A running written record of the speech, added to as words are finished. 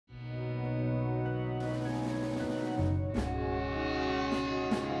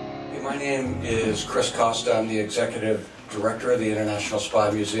My name is Chris Costa. I'm the Executive Director of the International Spy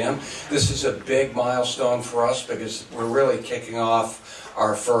Museum. This is a big milestone for us because we're really kicking off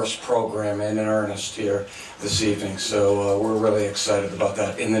our first program in earnest here this evening. So we're really excited about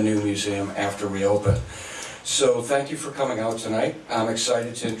that in the new museum after we open. So thank you for coming out tonight. I'm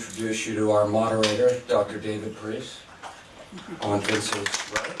excited to introduce you to our moderator, Dr. David Priest, on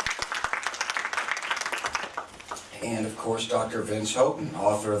Vince's right. And of course, Dr. Vince Houghton,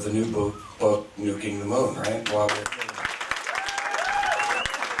 author of the new book, Nuking the Moon, right? Well, let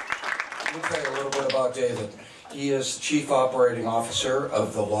me tell you a little bit about David. He is the Chief Operating Officer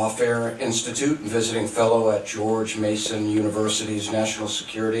of the Lawfare Institute and visiting fellow at George Mason University's National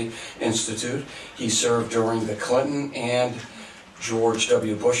Security Institute. He served during the Clinton and George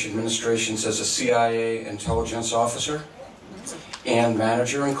W. Bush administrations as a CIA intelligence officer and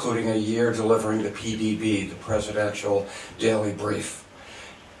manager, including a year delivering the PDB, the Presidential Daily Brief,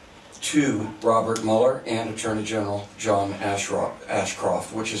 to Robert Mueller and Attorney General John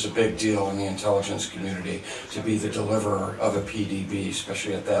Ashcroft, which is a big deal in the intelligence community to be the deliverer of a PDB,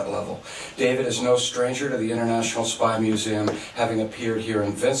 especially at that level. David is no stranger to the International Spy Museum, having appeared here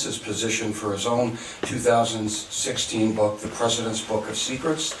in Vince's position for his own 2016 book, The President's Book of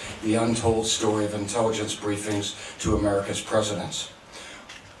Secrets, The Untold Story of Intelligence Briefings to America's Presidents.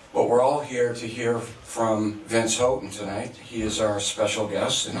 But we're all here to hear from Vince Houghton tonight. He is our special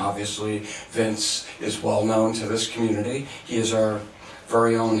guest, and obviously Vince is well known to this community. He is our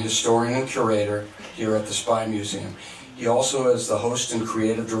very own historian and curator here at the Spy Museum. He also is the host and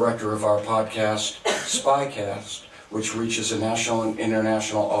creative director of our podcast, Spycraft, which reaches a national and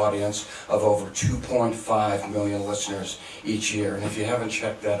international audience of over 2.5 million listeners each year. And if you haven't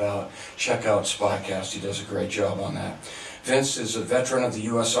checked that out, check out Spycast. He does a great job on that. Vince is a veteran of the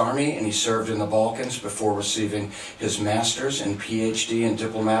U.S. Army, and he served in the Balkans before receiving his master's and PhD in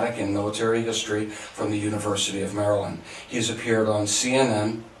diplomatic and military history from the University of Maryland. He has appeared on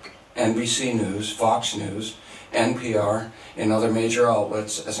CNN, NBC News, Fox News, NPR, and other major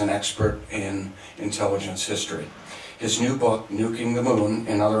outlets as an expert in intelligence history. His new book, Nuking the Moon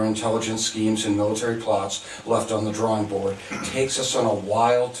and Other Intelligence Schemes and Military Plots Left on the Drawing Board, takes us on a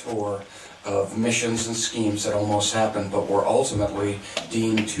wild tour of missions and schemes that almost happened but were ultimately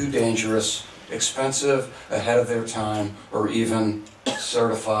deemed too dangerous, expensive, ahead of their time, or even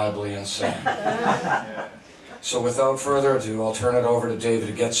certifiably insane. So without further ado, I'll turn it over to David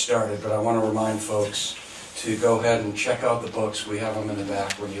to get started, but I want to remind folks to go ahead and check out the books. We have them in the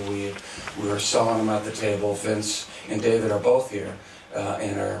back when you leave. We are selling them at the table. Vince and David are both here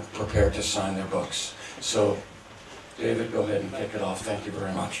and are prepared to sign their books. So David, go ahead and kick it off. Thank you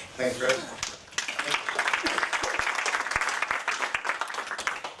very much. Thanks, Chris.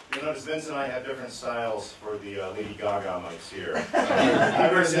 You notice Vince and I have different styles for the Lady Gaga mics here.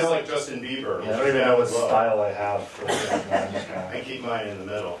 Yours is like Justin Bieber. Yeah, I don't even know what style I have for this. I keep mine in the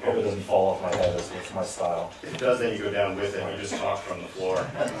middle. Hope it doesn't fall off my head. It's my style. If it does, then you go down with it and you just talk from the floor.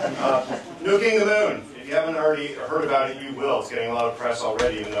 Nuking the Moon. If you haven't already heard about it, you will. It's getting a lot of press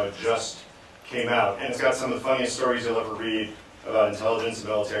already, even though it just came out. And it's got some of the funniest stories you'll ever read about intelligence and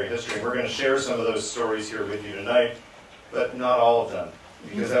military history. And we're going to share some of those stories here with you tonight, but not all of them,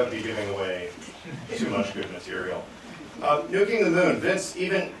 because that would be giving away too much good material. Nuking the Moon. Vince,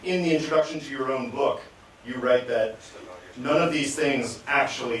 even in the introduction to your own book, you write that none of these things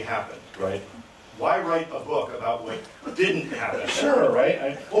actually happened, right? Why write a book about what didn't happen? Sure,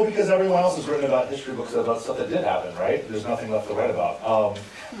 right? Well, because everyone else has written about history books about stuff that did happen, right? There's nothing left to write about.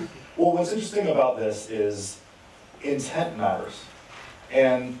 Well, what's interesting about this is intent matters.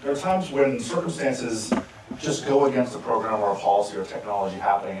 And there are times when circumstances just go against a program or a policy or technology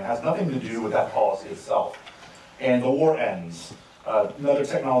happening. It has nothing to do with that policy itself. And the war ends. Another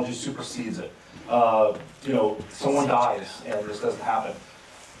technology supersedes it. Someone dies and this doesn't happen.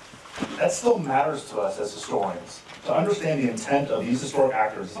 That still matters to us as historians. To understand the intent of these historic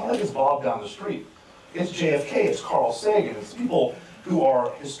actors, it's not like it's Bob down the street. It's JFK, it's Carl Sagan, it's people who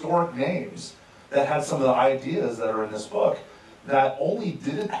are historic names that had some of the ideas that are in this book that only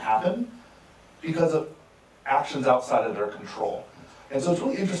didn't happen because of actions outside of their control. And so it's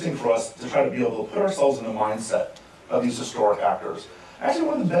really interesting for us to try to be able to put ourselves in the mindset of these historic actors. Actually,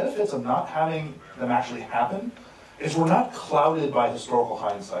 one of the benefits of not having them actually happen is we're not clouded by historical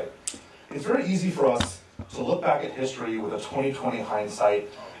hindsight. It's very easy for us to look back at history with a 20/20 hindsight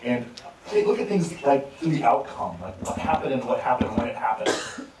and look at things like through the outcome, like what happened and when it happened.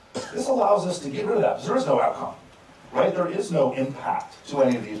 This allows us to get rid of that, because there is no outcome, right? There is no impact to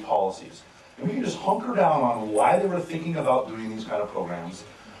any of these policies. And we can just hunker down on why they were thinking about doing these kind of programs,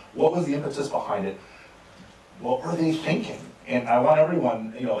 what was the impetus behind it, what were they thinking? And I want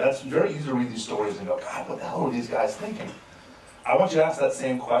everyone, that's very easy to read these stories and go, God, what the hell were these guys thinking? I want you to ask that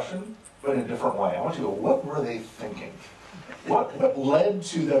same question, but in a different way. I want you to go, what were they thinking? What led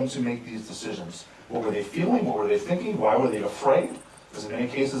to them to make these decisions? What were they feeling? What were they thinking? Why were they afraid? Because in many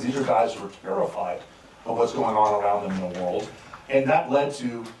cases, these are guys who were terrified of what's going on around them in the world. And that led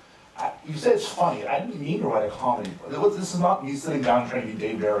to, you said it's funny. I didn't mean to write a comedy book. This is not me sitting down trying to be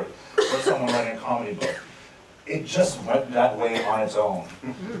Dave Barry or someone writing a comedy book. It just went that way on its own.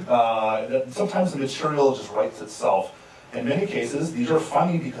 Sometimes the material just writes itself. In many cases, these are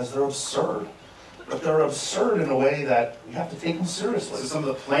funny because they're absurd. But they're absurd in a way that we have to take them seriously. So some of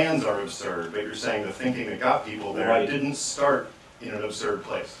the plans are absurd, but you're saying the thinking that got people there didn't start in an absurd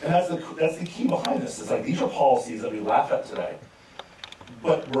place. And that's the key behind this. It's like these are policies that we laugh at today,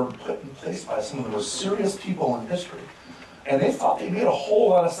 but were put in place by some of the most serious people in history. And they thought they made a whole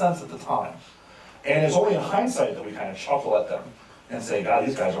lot of sense at the time. And it's only in hindsight that we kind of chuckle at them and say, God,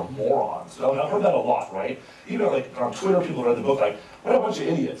 these guys are morons. So I've heard that a lot, right? Even like on Twitter, people read the book like, what a bunch of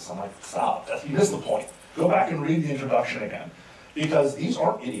idiots. I'm like, stop, you missed the point. Go back and read the introduction again. Because these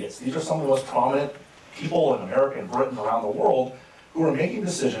aren't idiots. These are some of the most prominent people in America and Britain around the world who are making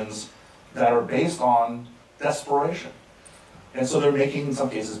decisions that are based on desperation. And so they're making, in some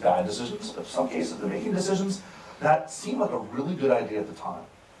cases, bad decisions, but in some cases they're making decisions that seem like a really good idea at the time.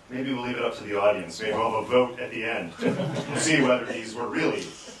 Maybe we'll leave it up to the audience. Maybe we'll have a vote at the end to see whether these were really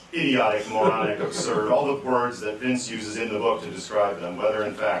idiotic, moronic, absurd, all the words that Vince uses in the book to describe them, whether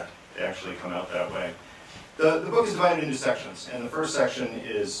in fact they actually come out that way. The book is divided into sections, and the first section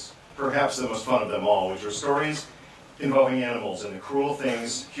is perhaps the most fun of them all, which are stories involving animals and the cruel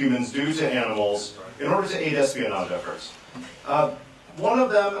things humans do to animals in order to aid espionage efforts. One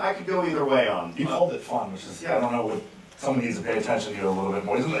of them I could go either way on. You called it fun, which is, I don't know, what someone needs to pay attention to a little bit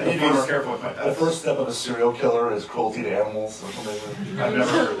more. Isn't it? I need to be more careful with my pets. The first step of a serial killer is cruelty to animals or something. I've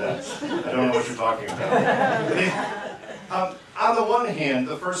never heard that. I don't know what you're talking about. On the one hand,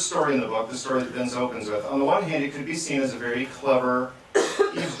 the first story in the book, the story that Vince opens with, on the one hand it could be seen as a very clever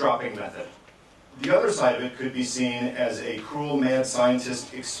eavesdropping method. The other side of it could be seen as a cruel mad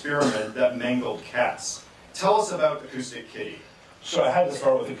scientist experiment that mangled cats. Tell us about Acoustic Kitty. So I had to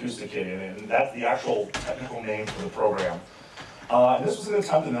start with Acoustic Kitty, and that's the actual technical name for the program. And this was an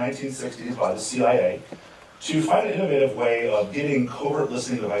attempt in the 1960s by the CIA to find an innovative way of getting covert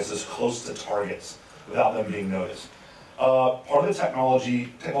listening devices close to targets without them being noticed. Part of the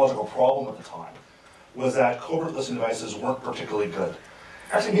technological problem at the time was that covert listening devices weren't particularly good.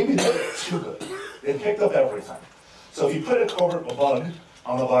 Actually, maybe they were too good. They picked up everything. So if you put a bug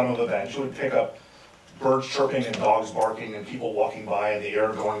on the bottom of a bench, it would pick up birds chirping and dogs barking and people walking by and the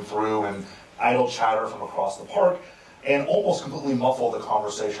air going through and idle chatter from across the park and almost completely muffle the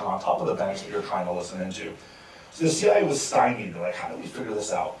conversation on top of the bench that you're trying to listen into. So the CIA was stymied. They're like, how do we figure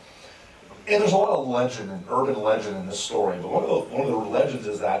this out? And there's a lot of legend and urban legend in this story, but one of the legends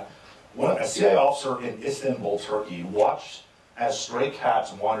is that a CIA officer in Istanbul, Turkey, watched as stray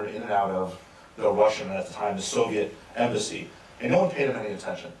cats wandered in and out of the Russian, and at the time the Soviet embassy, and no one paid them any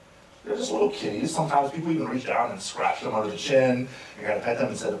attention. They're just little kitties. Sometimes people even reach down and scratch them under the chin and kind of pet them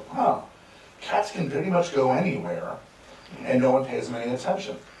and said, huh, cats can pretty much go anywhere and no one pays them any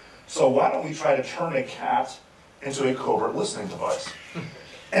attention. So why don't we try to turn a cat into a covert listening device?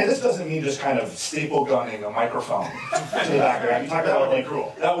 And this doesn't mean just kind of staple gunning a microphone to the background. You talk about like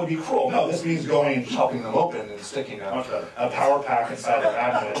cruel. That would be cruel. No, this means going and chopping them open and sticking a power pack inside their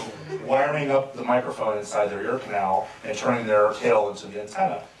abdomen, wiring up the microphone inside their ear canal, and turning their tail into the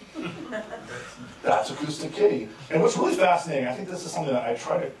antenna. That's Acoustic Kitty. And what's really fascinating, I think this is something that I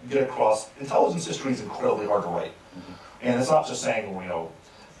try to get across, intelligence history is incredibly hard to write. And it's not just saying,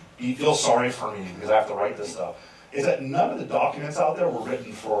 you feel sorry for me because I have to write this stuff. Is that none of the documents out there were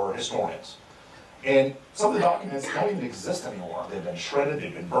written for historians. And some of the documents don't even exist anymore. They've been shredded,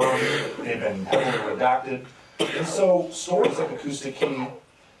 they've been burned, they've been heavily redacted. And so stories like Acoustic Kitty,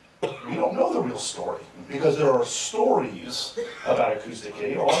 we don't know the real story because there are stories about Acoustic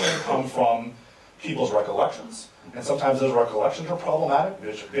Kitty. A lot of them come from people's recollections. And sometimes those recollections are problematic.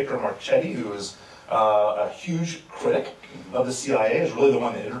 Victor Marchetti, who is a huge critic of the CIA, is really the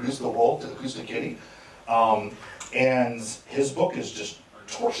one that introduced the world to Acoustic Kitty. And his book is just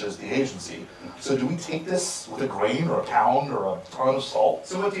torches the agency. So do we take this with a grain or a pound or a ton of salt?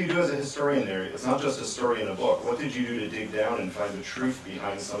 So what do you do as a historian there? It's not just a story in a book. What did you do to dig down and find the truth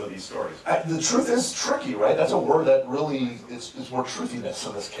behind some of these stories? The truth is tricky, right? That's a word that really is more truthiness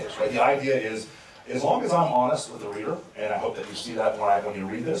in this case, right? The idea is, as long as I'm honest with the reader, and I hope that you see that when you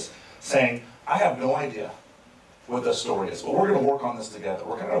read this, saying, I have no idea what the story is, but we're going to work on this together.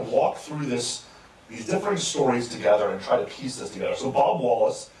 We're going to walk through this these different stories together and try to piece this together. So Bob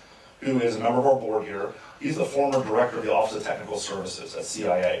Wallace, who is a member of our board here, he's the former director of the Office of Technical Services at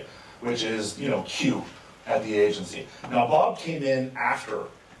CIA, which is, you know, Q at the agency. Now, Bob came in after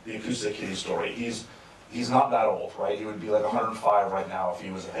the Acoustic Kitty story. He's not that old, right? He would be like 105 right now if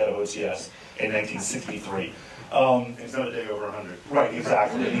he was head of OTS in 1963. He's not a day over 100. Right,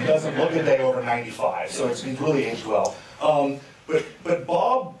 exactly. And he doesn't look a day over 95, so he's really aged well. But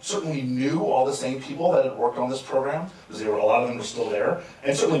Bob certainly knew all the same people that had worked on this program, because a lot of them were still there.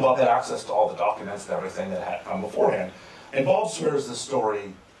 And certainly Bob had access to all the documents and everything that had come beforehand. And Bob swears this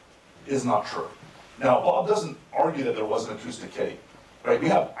story is not true. Now, Bob doesn't argue that there was an Acoustic Kitty. Right? We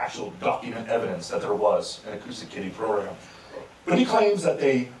have actual document evidence that there was an Acoustic Kitty program. But he claims that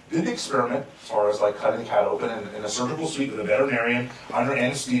they did the experiment, as far as like cutting the cat open in a surgical suite with a veterinarian under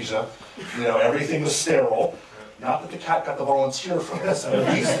anesthesia. You know, everything was sterile. Not that the cat got the volunteer from this, but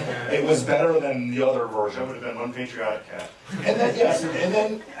at least it was better than the other version. That would have been one patriotic cat. And then, yes, and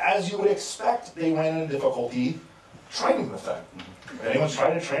then, as you would expect, they ran into difficulty training the thing. If anyone's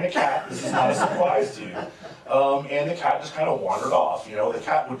trying to train a cat, this is not a surprise to you. And the cat just kind of wandered off. You know, the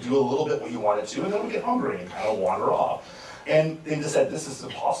cat would do a little bit what you wanted to, and then would get hungry and kind of wander off. And they just said, this is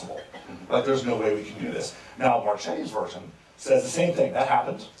impossible. Like, there's no way we can do this. Now, Marchetti's version says the same thing. That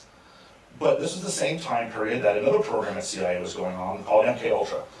happened. But this was the same time period that another program at CIA was going on called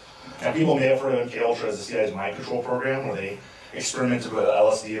MK-Ultra. And people may have heard of MK-Ultra as the CIA's mind control program, where they experimented with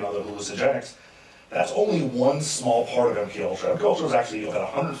LSD and other hallucinogenics. That's only one small part of MK-Ultra. MK-Ultra was actually about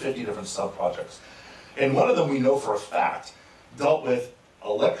 150 different sub-projects. And one of them we know for a fact dealt with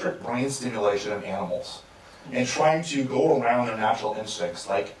electric brain stimulation in animals and trying to go around their natural instincts,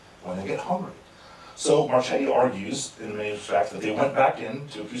 like when they get hungry. So Marchetti argues, in many respects, that they went back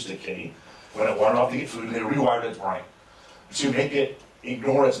into Acoustic Kitty when it wanted off to get food, and they rewired its brain to make it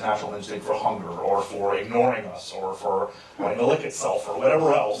ignore its natural instinct for hunger, or for ignoring us, or for wanting to lick itself, or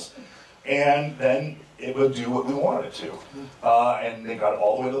whatever else. And then it would do what we wanted it to. And they got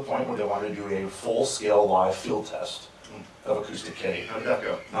all the way to the point where they wanted to do a full-scale live field test of Acoustic Kitty. How did that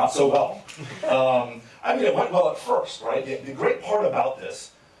go? Not so well. I mean, it went well at first, right? The great part about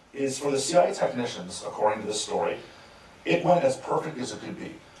this is, for the CIA technicians, according to this story, it went as perfect as it could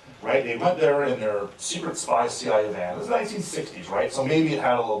be, right? They went there in their secret spy CIA van. It was the 1960s, right? So maybe it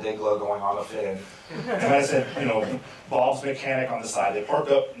had a little Dayglow going on the fin. And I said, you know, Bob's Mechanic on the side. They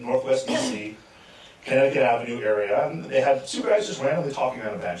parked up in Northwest DC, Connecticut Avenue area, and they had two guys just randomly talking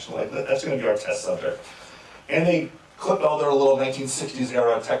on a bench. Like, that's going to be our test subject. And they clipped all their little 1960s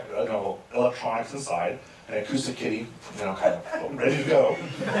era electronics inside, an Acoustic Kitty, you know, kind of ready to go.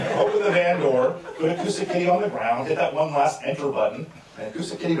 Open the van door, put Acoustic Kitty on the ground, hit that one last enter button, and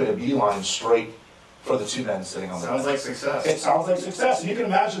Acoustic Kitty made a beeline straight for the two men sitting on the Sounds bed. like success. It sounds like success. And you can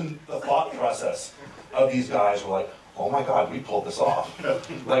imagine the thought process of these guys were like, oh my God, we pulled this off.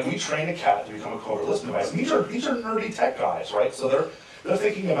 Like, we trained a cat to become a covert listening device. And these are nerdy tech guys, right? So they're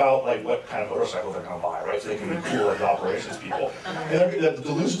thinking about like what kind of motorcycle they're going to buy, right? So they can be cool like the operations people. And the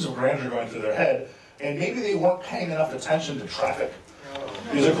delusions of grandeur going through their head. And maybe they weren't paying enough attention to traffic.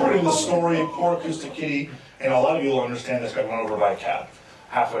 Because according to the story, poor Acoustic Kitty, and a lot of you will understand this, got run over by a cat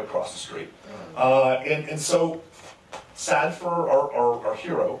halfway across the street. And so, sad for our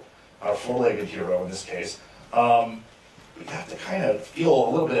hero, our four-legged hero in this case, we have to kind of feel a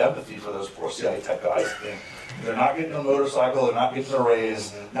little bit of empathy for those poor CIA tech guys. They're not getting a motorcycle, they're not getting a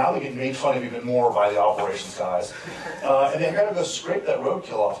raise. Now they're getting made fun of even more by the operations guys. And they gotta go scrape that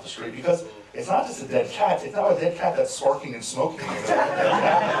roadkill off the street, because it's not just a dead cat, it's not a dead cat that's sparking and smoking.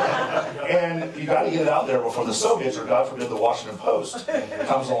 And you gotta get it out there before the Soviets, or God forbid the Washington Post,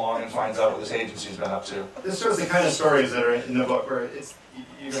 comes along and finds out what this agency's been up to. This shows the kind of stories that are in the book where it's,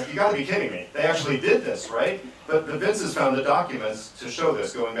 you gotta be kidding me. They actually did this, right? But Vince has found the documents to show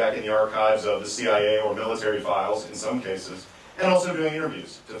this, going back in the archives of the CIA or military files in some cases, and also doing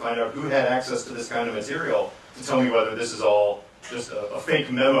interviews to find out who had access to this kind of material to tell me whether this is all just a fake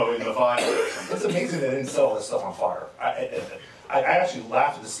memo in the file or something. It's amazing they didn't set all this stuff on fire. I actually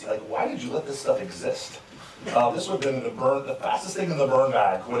laughed to see, like, why did you let this stuff exist? This would have been the fastest thing in the burn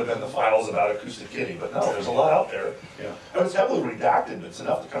bag would have been the files about Acoustic Kitty, but no, there's a lot out there. Yeah. It was heavily redacted, but it's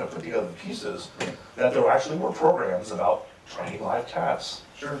enough to kind of put together the pieces that there actually were programs about training live cats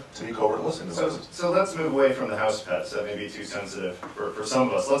to be covert listening devices. So let's move away from the house pets. That may be too sensitive for some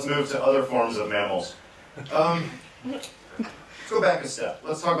of us. Let's move to other forms of mammals. Let's go back a step.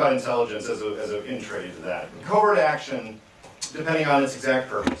 Let's talk about intelligence as an entry to that. Covert action, depending on its exact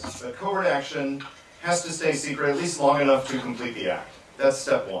purpose, but covert action has to stay secret at least long enough to complete the act. That's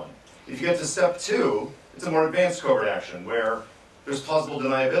step one. If you get to step two, it's a more advanced covert action where there's plausible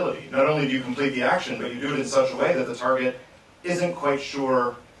deniability. Not only do you complete the action, but you do it in such a way that the target isn't quite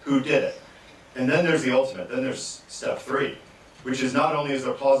sure who did it. And then there's the ultimate, then there's step 3, which is not only is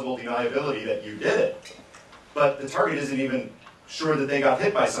there plausible deniability that you did it, but the target isn't even sure that they got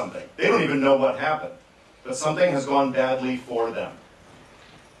hit by something. They don't even know what happened, but something has gone badly for them.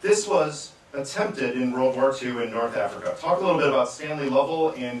 This was attempted in World War II in North Africa. Talk a little bit about Stanley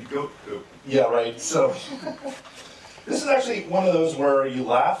Lovell and goat poop. Yeah, right. So this is actually one of those where you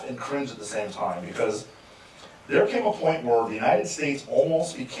laugh and cringe at the same time, because there came a point where the United States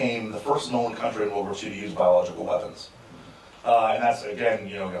almost became the first and only country in World War II to use biological weapons. And that's, again,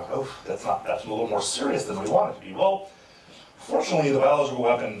 that's a little more serious than we want it to be. Well, fortunately, the biological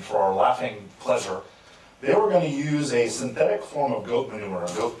weapon, for our laughing pleasure, they were going to use a synthetic form of goat manure,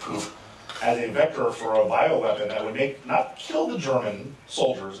 goat poop, as a vector for a bioweapon that would not kill the German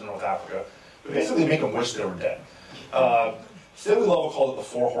soldiers in North Africa, but basically make them wish they were dead. Stanley Lovell called it the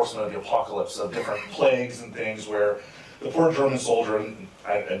 4 horsemen of the apocalypse, of different plagues and things where the poor German soldier, and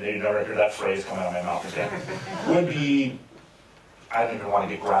you never hear that phrase come out of my mouth again, would be, I don't even want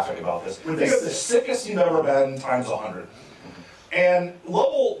to get graphic about this, think of the sickest you've ever been times 100. And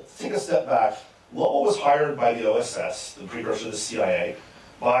Lovell, take a step back, Lovell was hired by the OSS, the precursor to the CIA,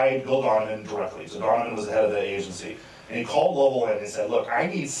 by Bill Donovan directly. So Donovan was the head of the agency. And he called Lovell in and said, look, I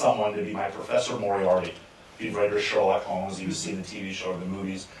need someone to be my Professor Moriarty. If you've read Sherlock Holmes, you've seen the TV show or the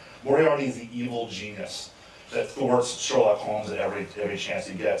movies. Moriarty is the evil genius that thwarts Sherlock Holmes at every chance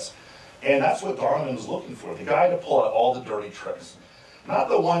he gets. And that's what Donovan was looking for, the guy to pull out all the dirty tricks. Not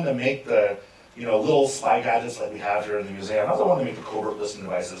the one to make the little spy gadgets like we have here in the museum, not the one to make the covert listening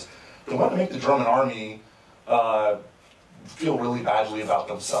devices, the one to make the German army feel really badly about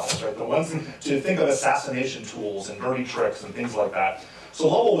themselves, right? The ones to think of assassination tools and dirty tricks and things like that. So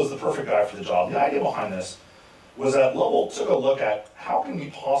Lovell was the perfect guy for the job. The idea behind this was that Lovell took a look at how can we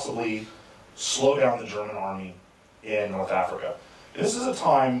possibly slow down the German army in North Africa. And this is a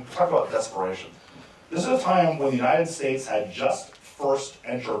time, talk about desperation. This is a time when the United States had just first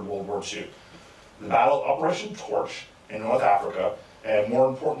entered World War II. The battle, Operation Torch in North Africa, and more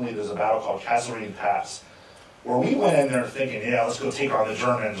importantly, there's a battle called Kasserine Pass, where we went in there thinking, yeah, let's go take on the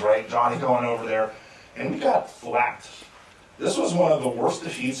Germans, right? Johnny going over there, and we got flacked. This was one of the worst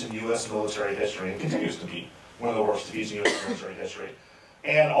defeats in U.S. military history, and continues to be one of the worst defeats in U.S. military history.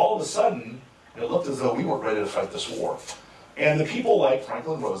 And all of a sudden, it looked as though we weren't ready to fight this war. And the people like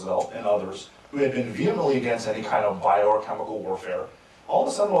Franklin Roosevelt and others, who had been vehemently against any kind of bio or chemical warfare, all of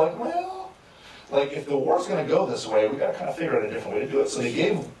a sudden were like, well, if the war's going to go this way, we got to kind of figure out a different way to do it. So they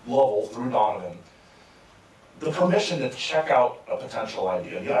gave Lovell, through Donovan, the permission to check out a potential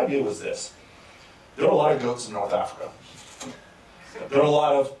idea. The idea was this. There are a lot of goats in North Africa. There are a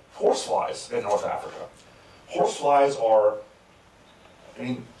lot of horseflies in North Africa. Horseflies are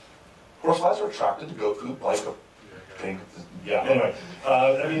attracted to goat poop like a thing. Yeah, anyway.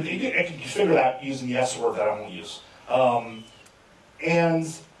 You can figure that using the S word that I won't use.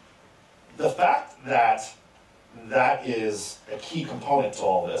 And the fact that that is a key component to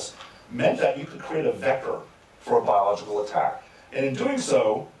all this meant that you could create a vector for a biological attack. And in doing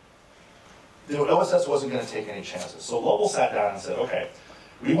so, the OSS wasn't going to take any chances. So Lovell sat down and said, okay,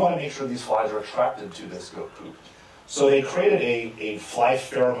 we want to make sure these flies are attracted to this goat poop. So they created a fly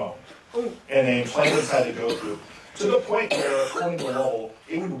pheromone, and they implanted inside the goat poop, to the point where, according to Lovell,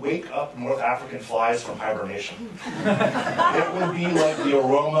 it would wake up North African flies from hibernation. It would be like the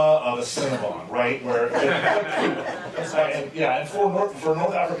aroma of a Cinnabon, right? And for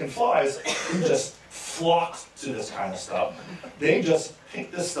North African flies, who just flocked to this kind of stuff, they just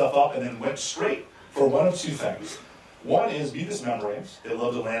picked this stuff up and then went straight for one of two things. One is mucous membranes. They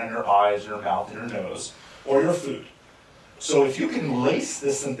love to land in your eyes, your mouth, and your nose, or your food. So if you can lace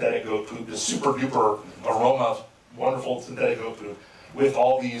this synthetic goat poop, this super duper aroma, wonderful synthetic goat poop, with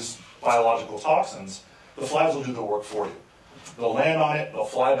all these biological toxins, the flies will do the work for you. They'll land on it, they'll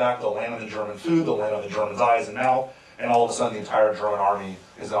fly back, they'll land on the German food, they'll land on the German's eyes and mouth, and all of a sudden the entire German army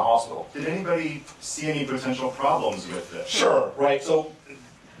is in a hospital. Did anybody see any potential problems with this? Sure, right. So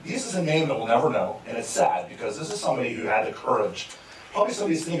this is a name that we'll never know, and it's sad because this is somebody who had the courage, probably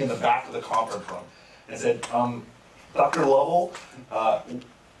somebody sitting in the back of the conference room, and said, Dr. Lovell,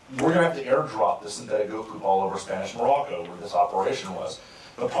 we're going to have to airdrop this synthetic goat poop all over Spanish Morocco, where this operation was.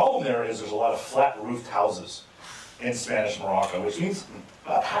 The problem there is there's a lot of flat-roofed houses in Spanish Morocco, which means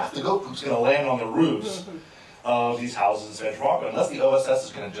about half the goat poop's going to land on the roofs of these houses in Spanish Morocco, unless the OSS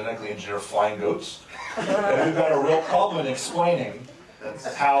is going to genetically engineer flying goats. And we've got a real problem in explaining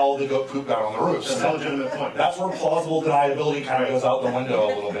how the goat poop got on the roofs. That's a legitimate point. That's where plausible deniability kind of goes out the window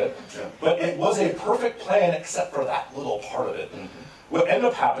a little bit. Yeah. But it was a perfect plan except for that little part of it. What ended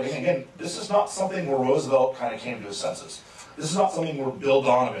up happening, again, this is not something where Roosevelt kind of came to his senses. This is not something where Bill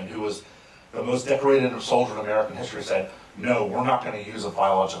Donovan, who was the most decorated soldier in American history, said, no, we're not going to use a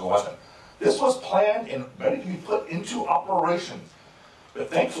biological weapon. This was planned and ready to be put into operation. But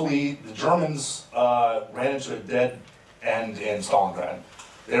thankfully, the Germans ran into a dead end in Stalingrad.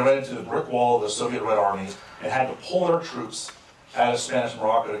 They ran into the brick wall of the Soviet Red Army and had to pull their troops out of Spanish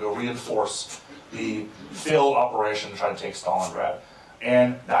Morocco to go reinforce the failed operation to try to take Stalingrad.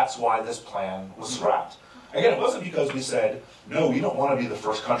 And that's why this plan was scrapped. Again, it wasn't because we said, no, we don't want to be the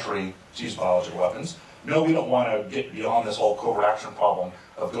first country to use biological weapons. No, we don't want to get beyond this whole covert action problem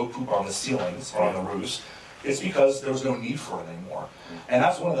of goat poop on the ceilings or on the roofs. It's because there was no need for it anymore. And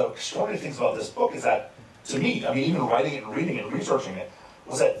that's one of the extraordinary things about this book is that, to me, I mean, even writing it and reading it and researching it,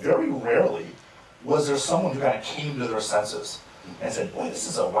 was that very rarely was there someone who kind of came to their senses and said, boy, this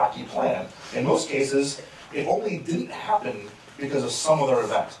is a wacky plan. In most cases, it only didn't happen because of some other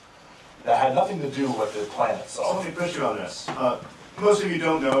event that had nothing to do with the plan itself. So let me push you on this. Most of you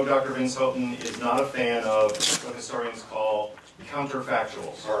don't know Dr. Vince Houghton is not a fan of what historians call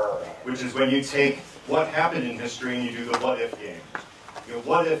counterfactuals, which is when you take what happened in history and you do the what-if game. You know,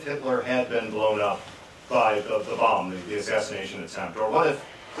 what if Hitler had been blown up by the bomb, the assassination attempt? Or what if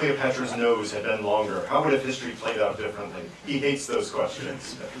Cleopatra's nose had been longer? How would have history played out differently? He hates those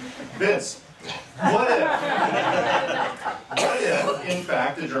questions. Vince, what if, in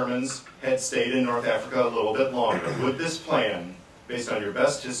fact, the Germans had stayed in North Africa a little bit longer? Would this plan, based on your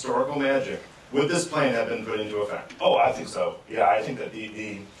best historical magic, would this plan have been put into effect? Oh, I think so. Yeah, I think that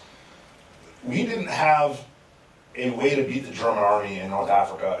we didn't have a way to beat the German army in North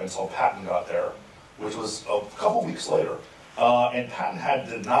Africa until Patton got there, which was a couple weeks later. And Patton had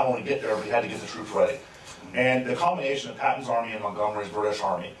to not only get there, but he had to get the troops ready. And the combination of Patton's army and Montgomery's British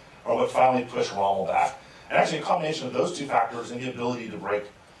army are what finally pushed Rommel back. And actually a combination of those two factors and the ability to break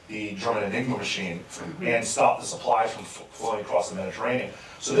the German Enigma machine and stop the supplies from flowing across the Mediterranean.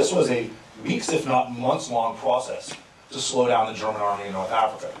 So this was a weeks, if not months-long process to slow down the German army in North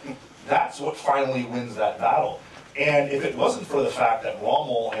Africa. That's what finally wins that battle. And if it wasn't for the fact that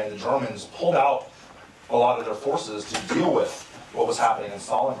Rommel and the Germans pulled out a lot of their forces to deal with what was happening in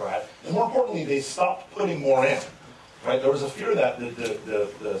Stalingrad, and more importantly, they stopped putting more in. Right? There was a fear that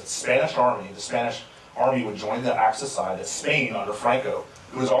the Spanish army would join the Axis side, that Spain under Franco,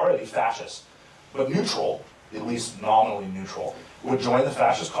 who was already fascist, but neutral, at least nominally neutral, would join the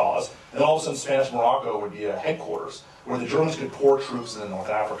fascist cause, and then all of a sudden Spanish Morocco would be a headquarters where the Germans could pour troops into North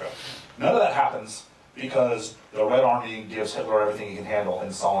Africa. None of that happens because the Red Army gives Hitler everything he can handle in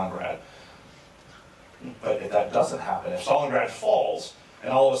Stalingrad. But if that doesn't happen, if Stalingrad falls,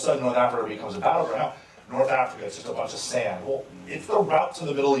 and all of a sudden North Africa becomes a battleground, North Africa is just a bunch of sand. Well, it's the route to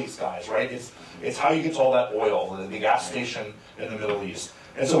the Middle East, guys, right? It's how you get to all that oil, the gas station in the Middle East.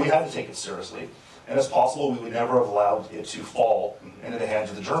 And so we had to take it seriously. And it's possible we would never have allowed it to fall into the hands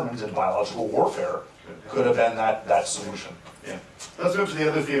of the Germans, and biological warfare could have been that solution. Yeah. Let's move to the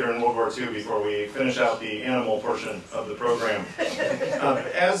other theater in World War II before we finish out the animal portion of the program.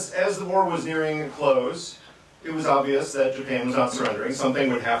 As the war was nearing a close, it was obvious that Japan was not surrendering.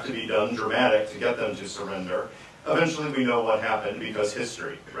 Something would have to be done dramatic to get them to surrender. Eventually we know what happened because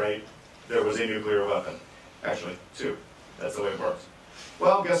history, right? There was a nuclear weapon. Actually, two. That's the way it works.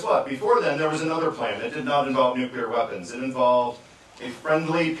 Well, guess what? Before then, there was another plan that did not involve nuclear weapons. It involved a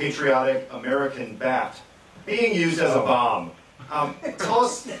friendly, patriotic American bat being used as a bomb. Tell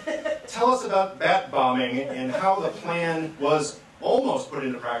us about bat bombing and how the plan was almost put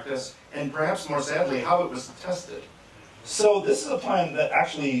into practice, and perhaps more sadly, how it was tested. So this is a plan that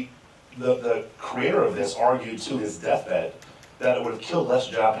actually the creator of this argued to his deathbed that it would have killed less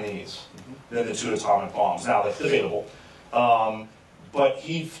Japanese than the two atomic bombs. Now, that's debatable. But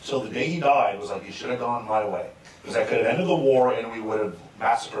he, till the day he died, was like, you should have gone my way. Because I could have ended the war and we would have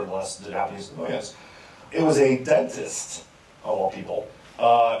massacred less the Japanese civilians. It was a dentist, of all people,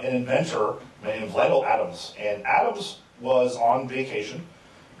 an inventor named Lytle Adams. And Adams was on vacation,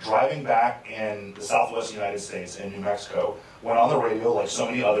 driving back in the southwest United States in New Mexico, went on the radio, like so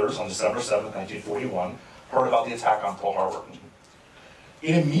many others, on December 7th, 1941, heard about the attack on Pearl Harbor.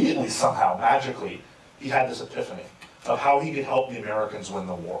 And immediately, somehow, magically, he had this epiphany of how he could help the Americans win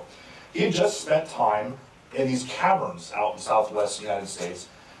the war. He had just spent time in these caverns out in southwest United States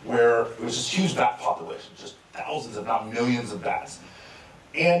where it was this huge bat population, just thousands if not millions of bats.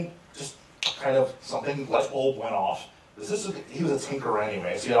 And just kind of something, light bulb went off. He was a tinkerer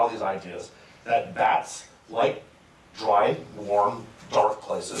anyway, so he had all these ideas that bats, like dry, warm, dark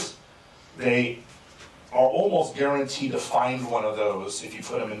places. They are almost guaranteed to find one of those if you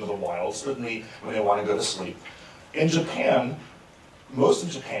put them into the wild, certainly when they want to go to sleep. In Japan, most of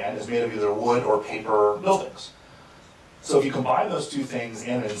Japan is made of either wood or paper buildings. So if you combine those two things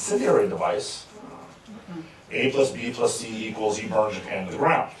in an incendiary device, A plus B plus C equals you burn Japan to the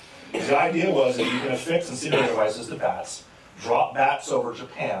ground. The idea was that you can affix incendiary devices to bats, drop bats over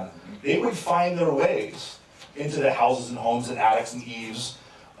Japan, they would find their ways into the houses and homes and attics and eaves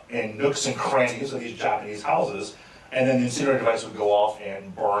and nooks and crannies of these Japanese houses, and then the incendiary device would go off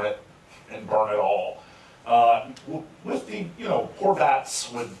and burn it all. With the, poor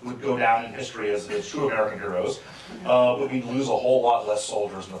bats would go down in history as true American heroes, but we'd lose a whole lot less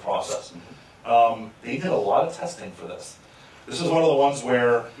soldiers in the process. They did a lot of testing for this. This is one of the ones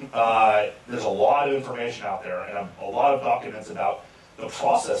where there's a lot of information out there and a lot of documents about the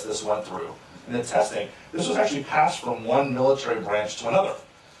process this went through and the testing. This was actually passed from one military branch to another,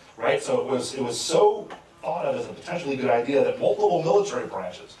 right? So it was so thought of as a potentially good idea that multiple military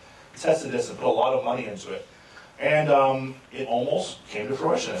branches tested this and put a lot of money into it. And it almost came to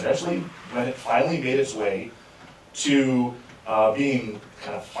fruition. Eventually, when it finally made its way to being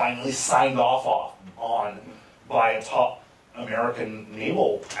kind of finally signed off on by a top American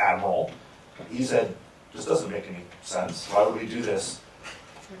naval admiral, he said, this doesn't make any sense. Why would we do this?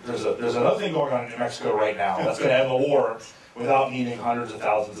 There's another thing going on in New Mexico right now that's going to end the war without needing hundreds of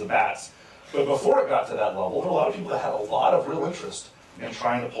thousands of bats. But before it got to that level, there were a lot of people that had a lot of real interest in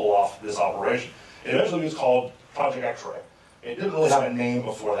trying to pull off this operation. It eventually was called Project X-Ray. It didn't really have a name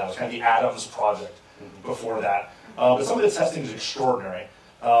before that. It was kind of the Adams Project before that. But some of the testing is extraordinary.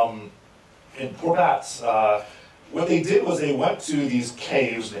 In poor bats, what they did was they went to these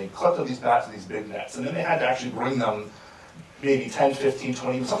caves, they collected these bats in these big nets, and then they had to actually bring them maybe 10, 15,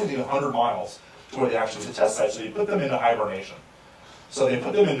 20, something even 100 miles to where they actually did the test site. So you put them into hibernation. So they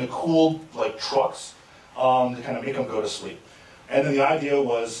put them into cooled trucks to kind of make them go to sleep. And then the idea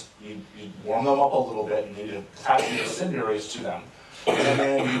was you warm them up a little bit and you attach the incendiaries to them. And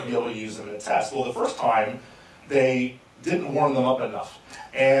then you'd be able to use them in a test. Well, the first time, they didn't warm them up enough.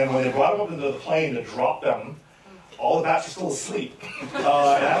 And when they brought them up into the plane to drop them, all the bats are still asleep. And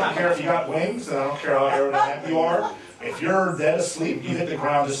I don't care if you got wings, and I don't care how aerodynamic you are. If you're dead asleep, you hit the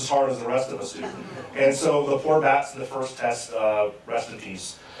ground just as hard as the rest of us do. And so the poor bats in the first test, rest in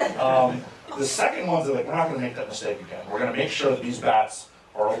peace. The second ones are like, we're not going to make that mistake again. We're going to make sure that these bats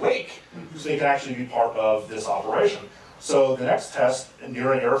are awake so they can actually be part of this operation. So the next test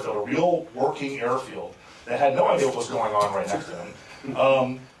near an airfield, a real working airfield, that had no idea what was going on right next to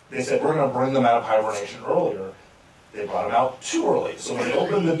them, they said, we're going to bring them out of hibernation earlier. They brought them out too early. So when they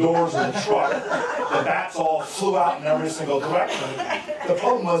opened the doors of the truck, the bats all flew out in every single direction. The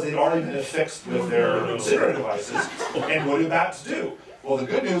problem was they'd already been affixed with their incendiary devices. And what do bats do? Well, the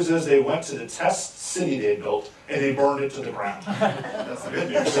good news is they went to the test city they built and they burned it to the ground. That's the good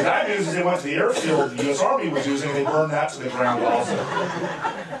news. The bad news is they went to the airfield the U.S. Army was using and they burned that to the ground also.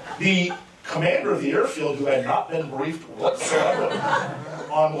 The commander of the airfield, who had not been briefed whatsoever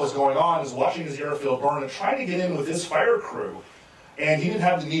on what was going on, is watching his airfield burn and trying to get in with his fire crew. And he didn't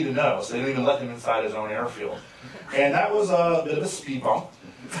have the need to know, so they didn't even let him inside his own airfield. And that was a bit of a speed bump.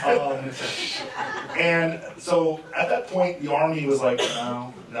 And so at that point, the Army was like,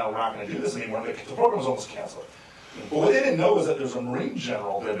 no, we're not going to do this anymore. The program was almost canceled. But what they didn't know is that there's a Marine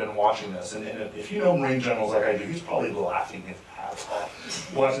general that had been watching this. And if you know Marine generals like I do, he's probably laughing his ass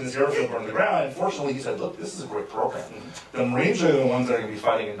off watching this airfield burn to the ground. And fortunately, he said, look, this is a great program. The Marines are the ones that are going to be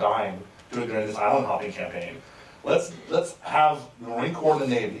fighting and dying during this island hopping campaign. Let's have the Marine Corps and the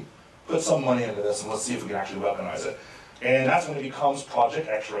Navy put some money into this, and let's see if we can actually weaponize it. And that's when it becomes Project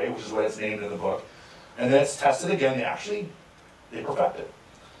X-Ray, which is what it's named in the book. And then it's tested again. They perfect it.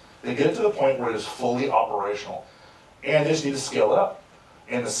 They get it to the point where it is fully operational. And they just need to scale it up.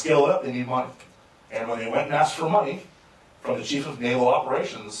 And to scale it up, they need money. And when they went and asked for money from the Chief of Naval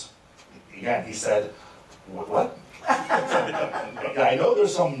Operations, again, he said, what? I know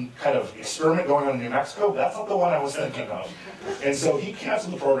there's some kind of experiment going on in New Mexico, but that's not the one I was thinking of. And so he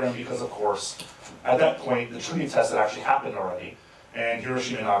canceled the program because, of course, at that point, the tribute test had actually happened already, and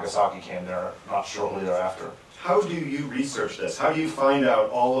Hiroshima and Nagasaki came there not shortly thereafter. How do you research this? How do you find out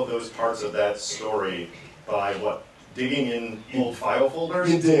all of those parts of that story by what? Digging in old file folders?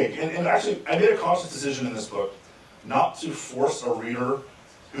 You dig. And actually, I made a conscious decision in this book not to force a reader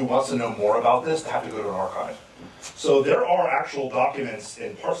who wants to know more about this to have to go to an archive. So there are actual documents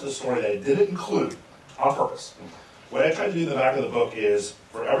and parts of the story that I didn't include on purpose. What I tried to do in the back of the book is,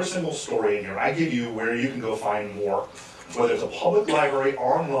 for every single story in here, I give you where you can go find more. Whether it's a public library,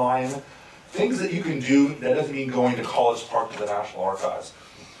 online, things that you can do that doesn't mean going to College Park to the National Archives.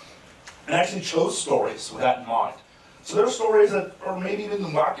 And I actually chose stories with that in mind. So there are stories that are maybe even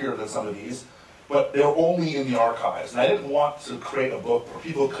wackier than some of these, but they're only in the archives. And I didn't want to create a book where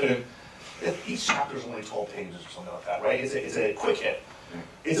people couldn't, each chapter is only 12 pages or something like that, right? It's a quick hit.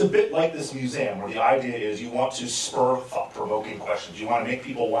 It's a bit like this museum, where the idea is you want to spur thought-provoking questions. You want to make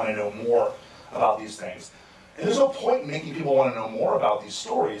people want to know more about these things. And there's no point in making people want to know more about these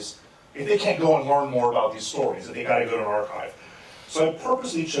stories if they can't go and learn more about these stories, if they got to go to an archive. So I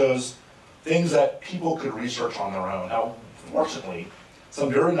purposely chose things that people could research on their own. Now, fortunately,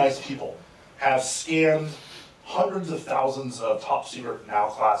 some very nice people have scanned hundreds of thousands of top secret, now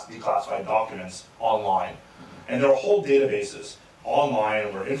declassified documents online. And there are whole databases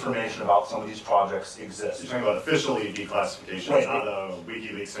online where information about some of these projects exists. You're talking about officially declassification, right, not a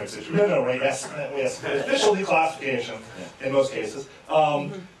WikiLeaks type situation. No, right, yes, official declassification in most cases,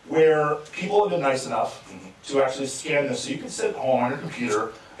 where people have been nice enough to actually scan this. So you can sit home on your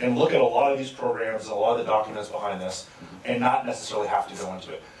computer and look at a lot of these programs, a lot of the documents behind this, and not necessarily have to go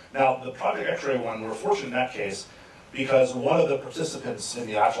into it. Now, the Project X-ray one, we're fortunate in that case because one of the participants in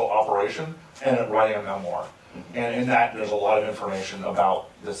the actual operation ended up writing a memoir. And in that, there's a lot of information about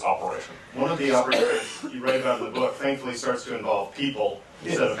this operation. One of the operations you write about in the book, thankfully, starts to involve people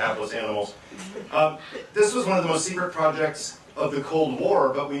instead of hapless animals. This was one of the most secret projects of the Cold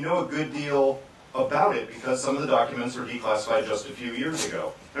War, but we know a good deal about it because some of the documents were declassified just a few years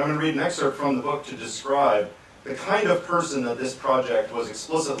ago. And I'm going to read an excerpt from the book to describe the kind of person that this project was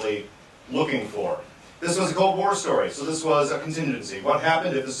explicitly looking for. This was a Cold War story, so this was a contingency. What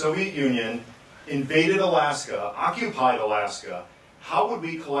happened if the Soviet Union invaded Alaska, occupied Alaska? How would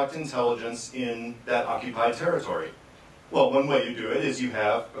we collect intelligence in that occupied territory? Well, one way you do it is you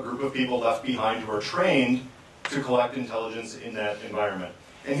have a group of people left behind who are trained to collect intelligence in that environment.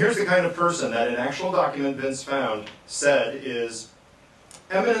 And here's the kind of person that an actual document Vince found said is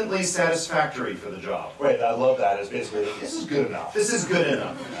eminently satisfactory for the job. Right, I love that. It's basically, this is good enough. This is good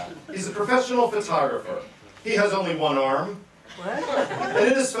enough. He's a professional photographer. He has only one arm. What? And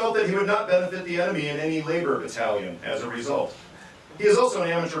it is felt that he would not benefit the enemy in any labor battalion as a result. He is also an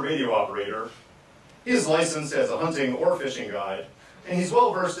amateur radio operator. He is licensed as a hunting or fishing guide, and he's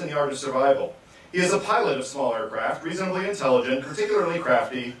well versed in the art of survival. He is a pilot of small aircraft, reasonably intelligent, particularly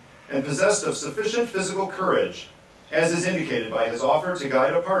crafty, and possessed of sufficient physical courage, as is indicated by his offer to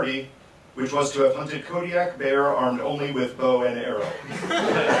guide a party which was to have hunted Kodiak bear armed only with bow and arrow.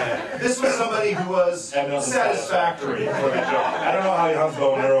 This was somebody who was satisfactory for the job. I don't know how he hunts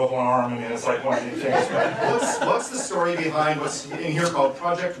bow and arrow with one arm. I mean, it's like one of these things. What's the story behind what's in here called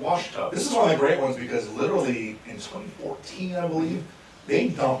Project Washtub? This is one of the great ones because literally in 2014, I believe, they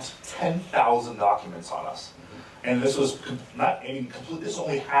dumped 10,000 documents on us. And this was not, I mean, complete, this is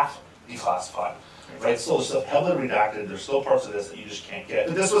only half declassified. Right, still stuff heavily redacted. There's still parts of this that you just can't get.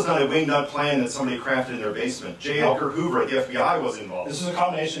 But this was not a winged-out plan that somebody crafted in their basement. J. Edgar Hoover at the FBI was involved. This is a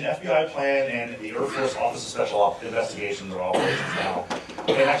combination FBI plan and the Air Force Office of Special Investigations or Operations now.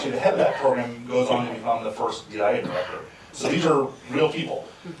 And actually, the head of that program goes on to become the first DIA director. So these are real people.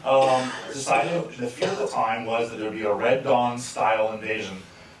 Decided the fear at the time was that there would be a Red Dawn-style invasion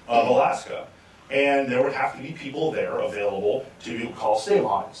of Alaska, and there would have to be people there available to be called stay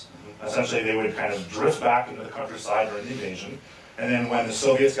lines. Essentially, they would kind of drift back into the countryside during the invasion, and then when the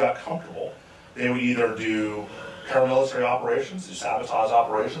Soviets got comfortable, they would either do paramilitary operations, do sabotage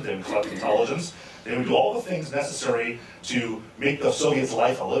operations, they would collect intelligence, they would do all the things necessary to make the Soviets'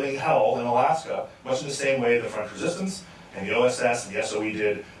 life a living hell in Alaska, much in the same way the French Resistance and the OSS and the SOE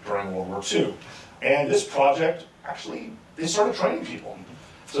did during World War II. And this project, actually, they started training people.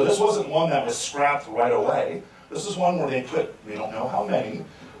 So this wasn't one that was scrapped right away. This is one where they put, we don't know how many,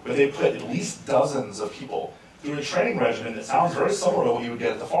 but they put at least dozens of people through a training regimen that sounds very similar to what you would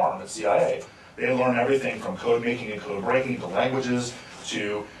get at the farm at CIA. They learn everything from code making and code breaking to languages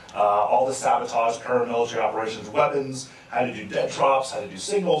to all the sabotage, paramilitary operations, weapons, how to do dead drops, how to do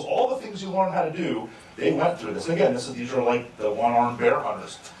signals, all the things you learn how to do, they went through this. And again, these are like the one-armed bear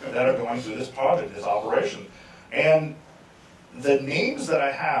hunters that are going through this project, this operation. And the names that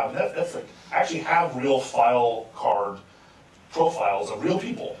I have, I actually have real file card profiles of real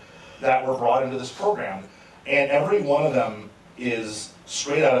people that were brought into this program, and every one of them is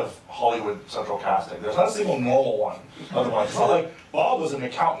straight out of Hollywood central casting. There's not a single normal one. Otherwise, it's not like Bob was an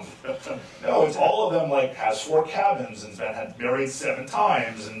accountant. No, it's all of them. Like has 4 cabins and's been married 7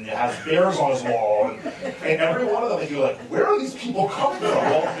 times and has bears on his wall, and every one of them. You're like, where are these people coming from?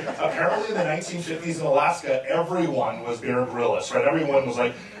 Well, apparently in the 1950s in Alaska, everyone was Bear Grylls, right? Everyone was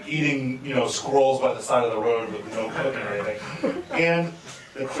like eating, squirrels by the side of the road with no cooking or anything. And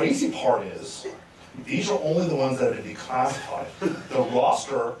The crazy part is, these are only the ones that have been declassified. The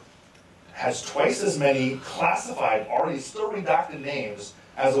roster has twice as many classified, already still redacted names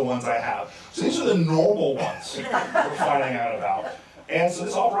as the ones I have. So these are the normal ones we're finding out about. And so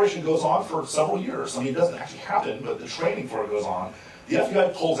this operation goes on for several years. I mean, it doesn't actually happen, but the training for it goes on. The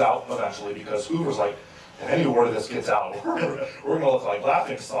FBI pulls out eventually because Hoover's like, if any word of this gets out, we're going to look like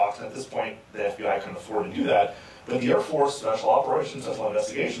laughingstocks. And at this point, the FBI couldn't afford to do that. But the Air Force Special Operations Central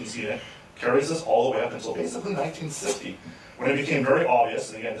Investigations Unit carries this all the way up until basically 1960, when it became very obvious,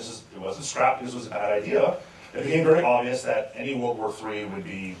 and again, it wasn't scrapped because it was a bad idea, it became very obvious that any World War III would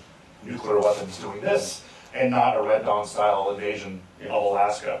be nuclear weapons doing this, and not a Red Dawn style invasion of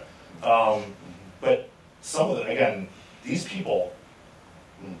Alaska. But some of them, again, these people,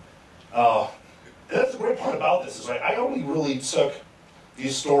 that's the great part about this, is like, I only really took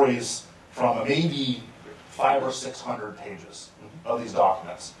these stories from maybe 500 or 600 pages of these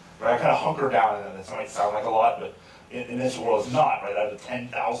documents. Right? I kind of hunkered down, and this might sound like a lot, but in this world it's not, right? Out of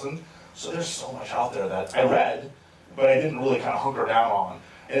 10,000. So there's so much out there that I read, but I didn't really kind of hunker down on.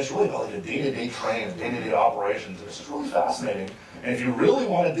 And it's really about like the day-to-day training, day-to-day operations, and it's just really fascinating. And if you really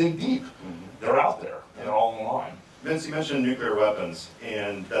want to dig deep, they're out there, and they're all online. Vince, you mentioned nuclear weapons,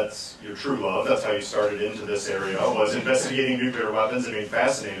 and that's your true love. That's how you started into this area, was investigating nuclear weapons and being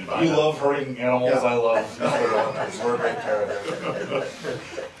fascinated by them. You love hurting animals, yeah. I love nuclear weapons. We're a great pair of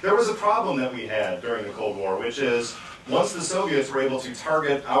it. There was a problem that we had during the Cold War, which is once the Soviets were able to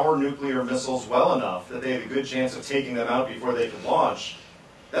target our nuclear missiles well enough that they had a good chance of taking them out before they could launch,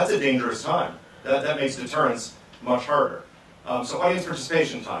 that's a dangerous time. That makes deterrence much harder. So audience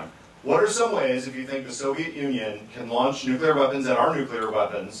participation time. What are some ways, if you think the Soviet Union can launch nuclear weapons at our nuclear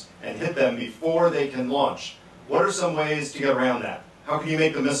weapons and hit them before they can launch? What are some ways to get around that? How can you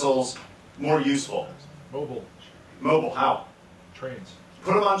make the missiles more useful? Mobile. Mobile, how? Trains.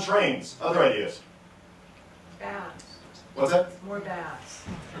 Put them on trains. Other ideas? Bats. What's that? More bats.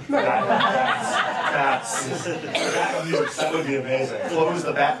 Bats. That would be amazing. Close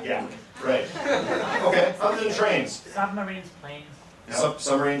the bat gap. Right. Okay, other than trains. Submarines, planes.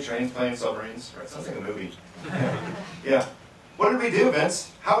 Submarine, trains, planes, submarines. Right, sounds like a movie. Yeah. What did we do,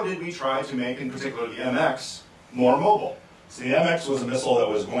 Vince? How did we try to make, in particular, the MX more mobile? So the MX was a missile that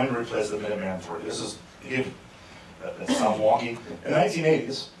was going to replace the Minuteman III. That sounds wonky. In the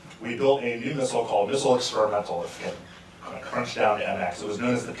 1980s, we built a new missile called Missile Experimental. It kind of crunched down to MX. It was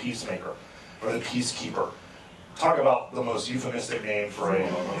known as the Peacemaker, or the Peacekeeper. Talk about the most euphemistic name for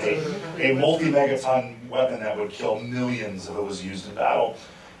a multi-megaton weapon that would kill millions if it was used in battle.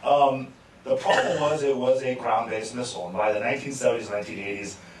 The problem was it was a ground-based missile, and by the 1970s and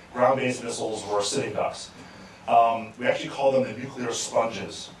 1980s, ground-based missiles were sitting ducks. We actually call them the nuclear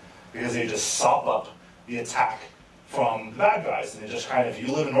sponges, because they just sop up the attack from the bad guys. And they just kind of, if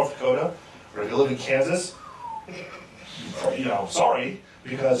you live in North Dakota, or if you live in Kansas, sorry,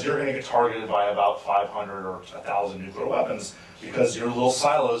 because you're going to get targeted by about 500 or 1,000 nuclear weapons, because your little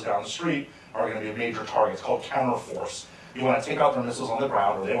silos down the street are going to be a major target. It's called counterforce. You want to take out their missiles on the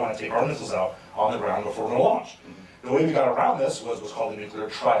ground, or they want to take our missiles out on the ground before we're going to launch. The way we got around this was what's called the nuclear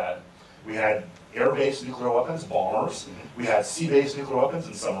triad. We had air-based nuclear weapons, bombers, we had sea-based nuclear weapons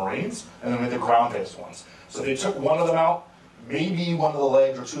and submarines, and then we had the ground-based ones. So if they took one of them out, maybe one of the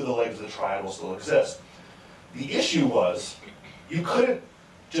legs or two of the legs of the triad will still exist. The issue was, you couldn't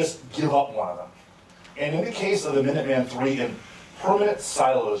just give up one of them. And in the case of the Minuteman III in permanent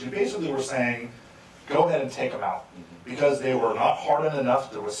silos, you basically were saying, go ahead and take them out. Because they were not hardened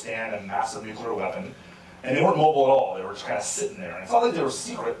enough to withstand a massive nuclear weapon, and they weren't mobile at all. They were just kind of sitting there. And it's not like they were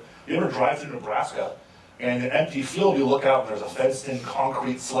secret. You ever drive through Nebraska, and in an empty field, you look out, and there's a fenced-in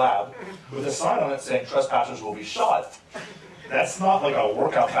concrete slab with a sign on it saying, trespassers will be shot. That's not like a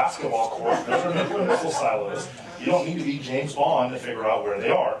workout basketball court. Those are nuclear missile silos. You don't need to be James Bond to figure out where they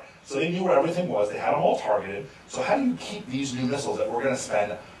are. So they knew where everything was. They had them all targeted. So how do you keep these new missiles that we're going to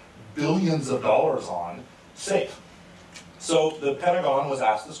spend billions of dollars on safe? So the Pentagon was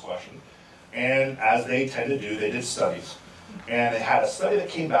asked this question, and as they tend to do, they did studies. And they had a study that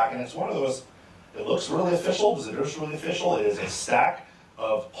came back, and it's one of those, it looks really official. Does it look really official? It is a stack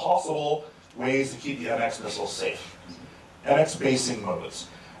of possible ways to keep the MX missiles safe. MX basing modes.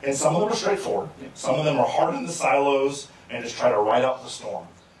 And some of them are straightforward. Some of them are harden the silos and just try to ride out the storm.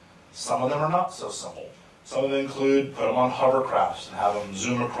 Some of them are not so simple. Some of them include put them on hovercrafts and have them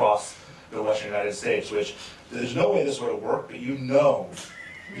zoom across the western United States, which there's no way this would have worked, but you know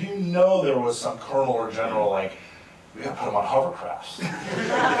there was some colonel or general like, we gotta put them on hovercrafts.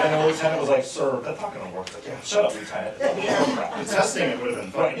 And the lieutenant was like, sir, that's not gonna work. Like, yeah, shut up, lieutenant. The testing it would have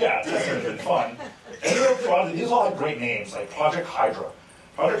been fun. Right, yeah, testing would have been fun. And these all had great names, like Project Hydra.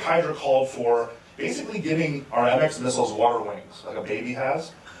 Project Hydra called for basically giving our MX missiles water wings, like a baby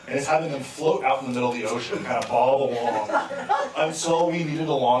has, and it's having them float out in the middle of the ocean, kind of bob along, until we needed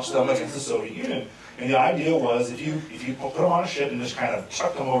to launch them against the Soviet Union. And the idea was, if you put them on a ship and just kind of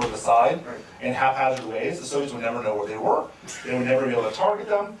chuck them over the side in haphazard ways, the Soviets would never know where they were. They would never be able to target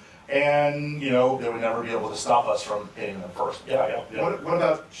them, and they would never be able to stop us from hitting them first. Yeah. What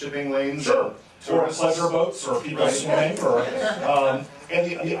about shipping lanes? Sure. Or pleasure boats, or people swimming, or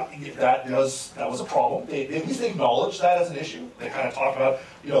that was a problem. They at least acknowledged that as an issue. They kind of talk about,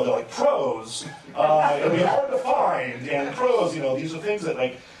 they're like pros. It'll be hard to find, and pros, these are things that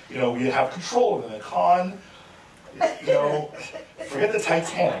we have control of them. And con, forget the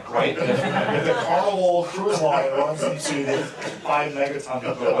Titanic, right? If the Carnival cruise line runs into the 5 megaton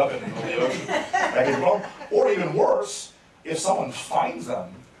nuclear weapon in the ocean, that could be wrong. Or even worse, if someone finds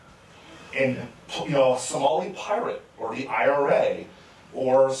them, and a Somali pirate or the IRA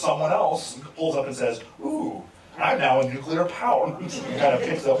or someone else pulls up and says, "Ooh, I'm now in nuclear power," and kind of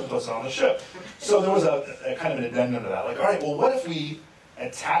picks it up and puts it on the ship. So there was a kind of an addendum to that. Like, all right, well, what if we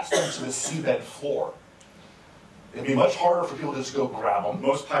attach them to the seabed floor? It'd be much harder for people to just go grab them.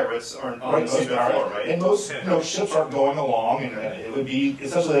 Most pirates aren't on the seabed floor, right? And most ships aren't going along, and it would be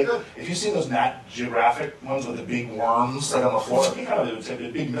essentially like, if you see those Nat Geographic ones with the big worms like on the floor, it'd be kind of a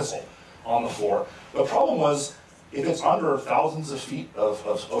big missile on the floor. The problem was, if it's under thousands of feet of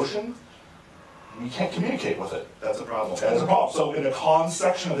ocean, we can't communicate with it. That's a problem. That is a problem. So in the con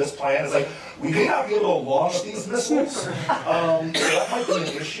section of this plan, it's like, we may not be able to launch these missiles. So that might be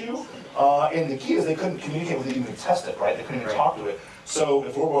an issue. And the key is they couldn't communicate with it, even test it, right? They couldn't even talk to it. So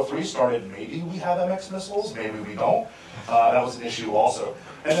if World War III started, maybe we have MX missiles, maybe we don't. That was an issue also.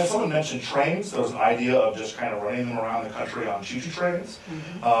 And then someone mentioned trains. There was an idea of just kind of running them around the country on choo-choo trains.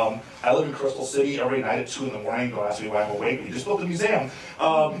 I live in Crystal City. Every night at 2 in the morning, don't ask me why I'm awake, we just built a museum.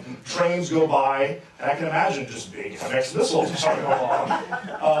 Trains go by, and I can imagine just big MX missiles chugging along.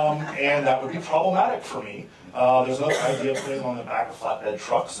 And that would be problematic for me. There's another idea of putting them on the back of flatbed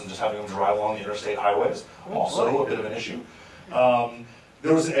trucks and just having them drive along the interstate highways. Also a bit of an issue.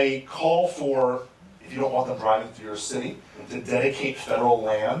 There was a call for, if you don't want them driving through your city, to dedicate federal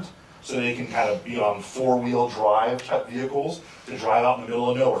land so they can kind of be on 4-wheel drive type vehicles to drive out in the middle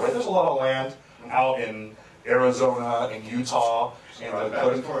of nowhere. Right? There's a lot of land out in Arizona and Utah, and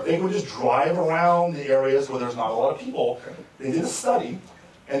they would just drive around the areas where there's not a lot of people. They did a study,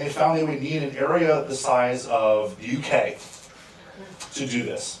 and they found they would need an area the size of the UK to do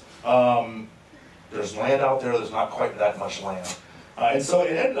this. There's land out there, there's not quite that much land. And so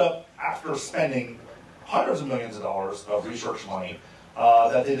it ended up, after spending hundreds of millions of dollars of research money,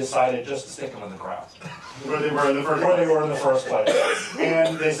 that they decided just to stick them in the ground. Where they were in the first place.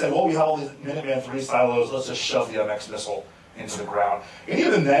 And they said, well, we have all these Minuteman III silos, let's just shove the MX missile into the ground. And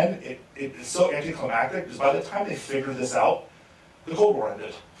even then, it's so anticlimactic, because by the time they figured this out, the Cold War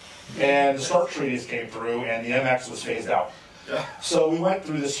ended. And the START treaties came through, and the MX was phased out. So we went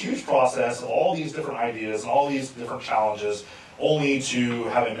through this huge process of all these different ideas and all these different challenges, only to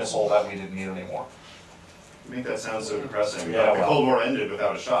have a missile that we didn't need anymore. You make that sound so depressing. Yeah, the Cold War ended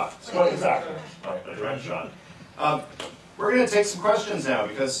without a shot. So exactly. A direct shot. We're going to take some questions now,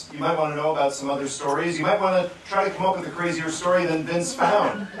 because you might want to know about some other stories. You might want to try to come up with a crazier story than Vince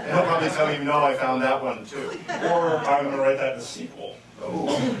found. And he'll probably tell you, no, I found that one too. Or I'm going to write that in a sequel. Oh,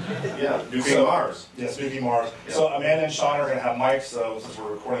 yeah, Nuking Mars. Yes, Nuking Mars. Yeah. So Amanda and Sean are going to have mics, so since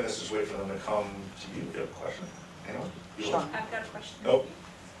we're recording this, just wait for them to come to you. Do you have a question? Anyone? Sean, I've got a question. Nope.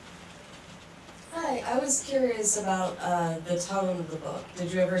 Hi, I was curious about the tone of the book.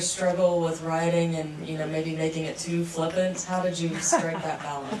 Did you ever struggle with writing and maybe making it too flippant? How did you strike that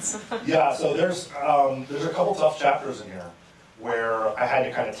balance? Yeah, so there's a couple tough chapters in here where I had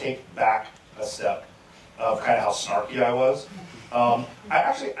to kind of take back a step of kind of how snarky I was.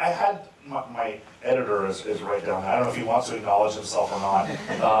 I had my editor is right down there. I don't know if he wants to acknowledge himself or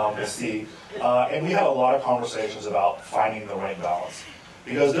not. We'll see. And we had a lot of conversations about finding the right balance.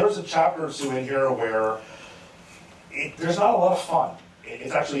 Because there's a chapter or two in here where there's not a lot of fun.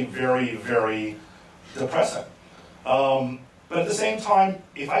 It's actually very, very depressing. But at the same time,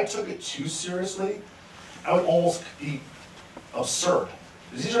 if I took it too seriously, I would almost be absurd.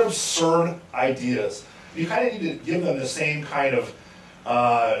 These are absurd ideas. You kind of need to give them the same kind of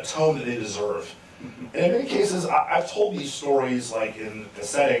tone that they deserve. And in many cases, I've told these stories like in a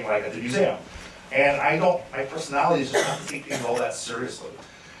setting like at the museum. And my personality is just not to take things all that seriously.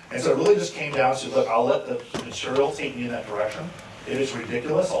 And so it really just came down to, look, I'll let the material take me in that direction. If it's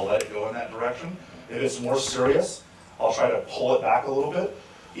ridiculous, I'll let it go in that direction. If it's more serious, I'll try to pull it back a little bit.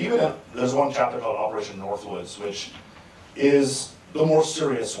 There's one chapter called Operation Northwoods, which is the more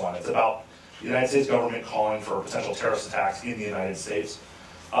serious one. It's about the United States government calling for potential terrorist attacks in the United States.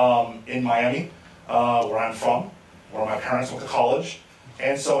 In Miami, where I'm from, where my parents went to college.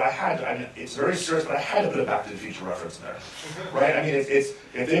 And so it's very serious, but I had to put a Back to the Future reference in there, right? I mean, if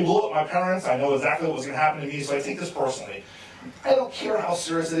they blew up my parents, I know exactly what was going to happen to me, so I take this personally. I don't care how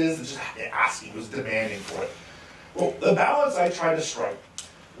serious it is, it's just asking, it was demanding for it. Well, the balance I tried to strike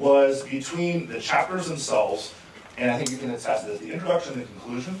was between the chapters themselves, and I think you can attest to this, the introduction and the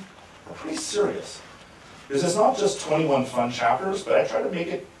conclusion are pretty serious. Because it's not just 21 fun chapters, but I try to make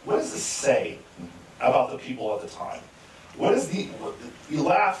it, what does this say about the people at the time? You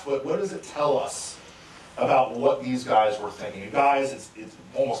laugh, but what does it tell us about what these guys were thinking? Guys, it's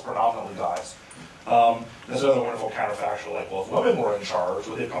almost predominantly guys. There's another wonderful counterfactual, like, well, if women were in charge,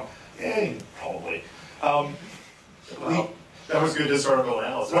 would they come? Yeah, probably. Well, that was good historical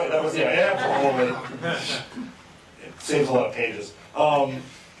analysis. Right, that was, probably. It saves a lot of pages.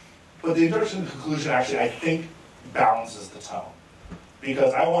 But the introduction and conclusion actually, I think, balances the tone.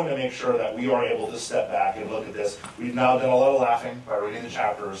 Because I wanted to make sure that we are able to step back and look at this. We've now done a lot of laughing by reading the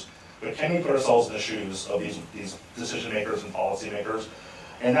chapters, but can we put ourselves in the shoes of these decision makers and policy makers?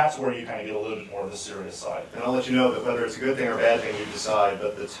 And that's where you kind of get a little bit more of the serious side. And I'll let you know that whether it's a good thing or a bad thing, you decide,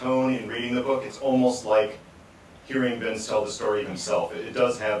 but the tone in reading the book, it's almost like hearing Vince tell the story himself. It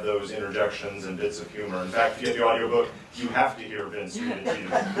does have those interjections and bits of humor. In fact, if you get the audiobook, you have to hear Vince read it to you.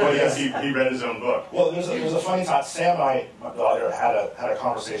 Well, yes, he read his own book. Well, there's a funny thought. Sam and I, my daughter, had a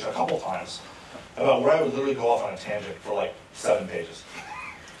conversation a couple times about where I would literally go off on a tangent for like 7 pages.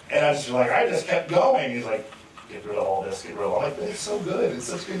 And I was just like, I just kept going. He's like, get rid of all this, get rid of all. I'm like, but it's so good. It's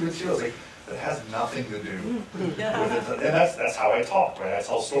such good material. It's like, it has nothing to do with it. And that's how I talk, right? I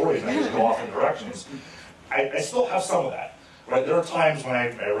tell stories and I just go off in directions. I still have some of that, right? There are times when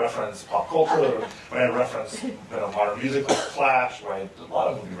I reference pop culture, when I reference modern music like Clash, right? A lot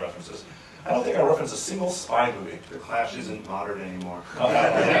of movie references. I don't think I reference a single spy movie. The Clash isn't modern anymore. I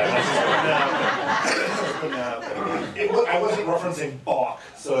wasn't referencing Bach,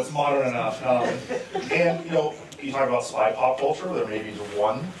 so it's modern enough. And you talk about spy pop culture, there may be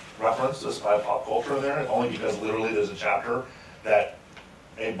one reference to spy pop culture in there, only because literally there's a chapter that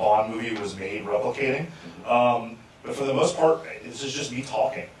a Bond movie was made replicating. But for the most part, this is just me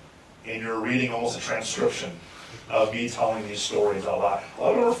talking. And you're reading almost a transcription of me telling these stories out loud. A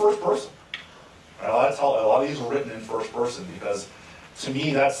lot of them are first person. Right? A lot of these are written in first person because, to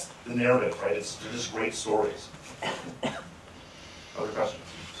me, that's the narrative, right? They're just great stories. Other questions?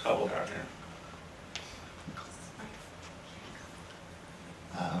 There's a couple down here.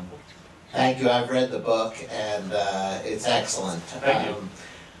 Thank you. I've read the book, and it's excellent. Thank you.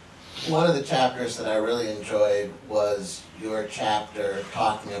 One of the chapters that I really enjoyed was your chapter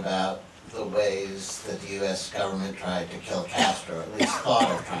talking about the ways that the U.S. government tried to kill Castro, or at least thought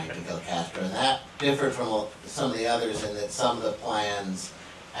of trying to kill Castro. And that differed from some of the others in that some of the plans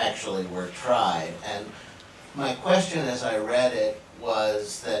actually were tried. And my question as I read it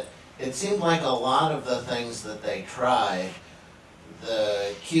was that it seemed like a lot of the things that they tried,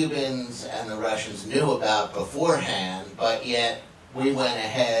 the Cubans and the Russians knew about beforehand, but yet we went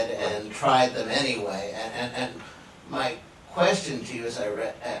ahead and tried them anyway. And my question to you as I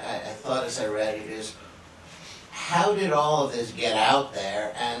thought as I read it is, how did all of this get out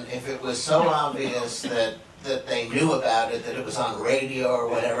there? And if it was so obvious that they knew about it, that it was on radio or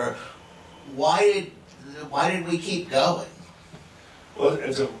whatever, why did we keep going? Well,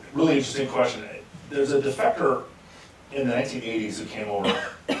 it's a really interesting question. There's a defector in the 1980s who came over,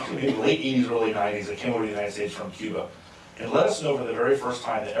 maybe late 80s, early 90s, that came over to the United States from Cuba, and let us know for the very first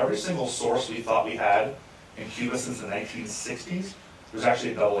time that every single source we thought we had in Cuba since the 1960s was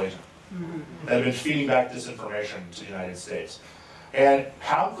actually a double agent that had been feeding back disinformation to the United States. And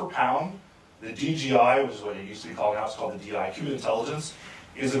pound for pound, the DGI, which is what it used to be called now, it's called the DI, Cuban intelligence,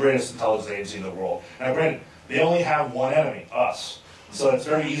 is the greatest intelligence agency in the world. Now granted, they only have one enemy, us. So it's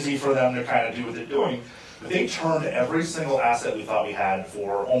very easy for them to kind of do what they're doing. But they turned every single asset we thought we had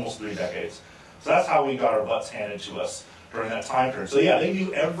for almost 3 decades. So that's how we got our butts handed to us during that time period. So yeah, they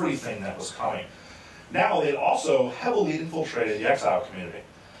knew everything that was coming. Now they'd also heavily infiltrated the exile community.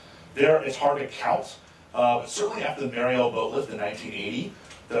 It's hard to count, but certainly after the Mariel boat lift in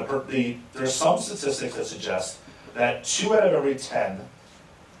 1980, there's some statistics that suggest that 2 out of every 10,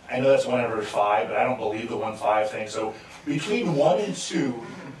 I know that's 1 out of every 5, but I don't believe the 1-5 thing, so between 1 and 2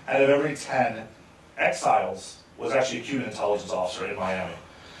 out of every 10 exiles was actually a Cuban intelligence officer in Miami.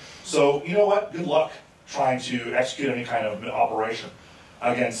 So you know what, good luck trying to execute any kind of operation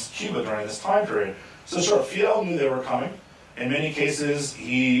against Cuba during this time period. So sure, Fidel knew they were coming. In many cases,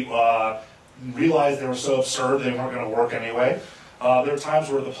 he realized they were so absurd they weren't going to work anyway. There are times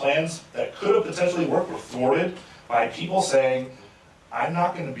where the plans that could have potentially worked were thwarted by people saying, I'm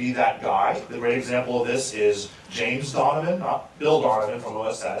not going to be that guy. The great example of this is James Donovan, not Bill Donovan from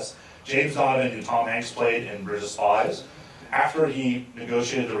OSS. James Donovan, who Tom Hanks played in Bridge of Spies. After he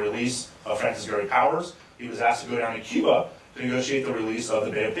negotiated the release of Francis Gary Powers, he was asked to go down to Cuba to negotiate the release of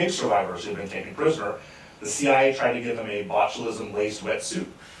the Bay of Pigs survivors who had been taken prisoner. The CIA tried to give him a botulism-laced wetsuit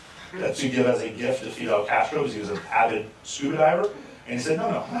to give as a gift to Fidel Castro because he was an avid scuba diver. And he said, no,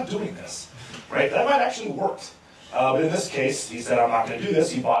 I'm not doing this. Right? That might actually work. But in this case, he said, I'm not going to do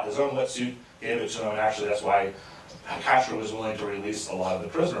this. He bought his own wetsuit, gave it to him, and actually that's why Castro was willing to release a lot of the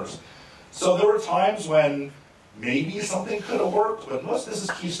prisoners. So there were times when maybe something could have worked, but most of this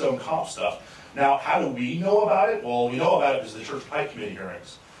is Keystone Cop stuff. Now, how do we know about it? Well, we know about it because of the Church Pike Committee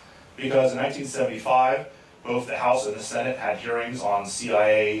hearings. Because in 1975, both the House and the Senate had hearings on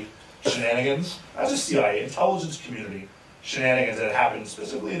CIA shenanigans, not just CIA, intelligence community shenanigans that had happened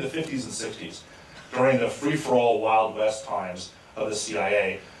specifically in the 50s and 60s during the free-for-all Wild West times of the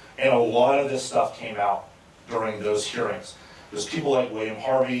CIA. And a lot of this stuff came out during those hearings. There's people like William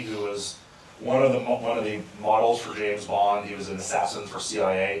Harvey, who was one of the models for James Bond. He was an assassin for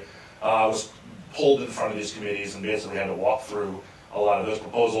CIA. Was pulled in front of these committees and basically had to walk through a lot of those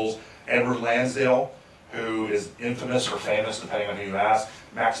proposals. Edward Lansdale, who is infamous or famous, depending on who you ask.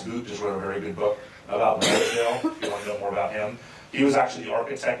 Max Boot just wrote a very good book about Lansdale, if you want to know more about him. He was actually the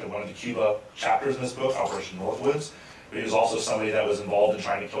architect of one of the Cuba chapters in this book, Operation Northwoods. But he was also somebody that was involved in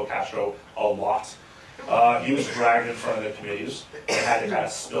trying to kill Castro a lot. He was dragged in front of the committees and had to kind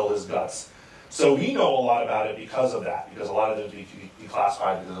of spill his guts. So we know a lot about it because of that, because a lot of them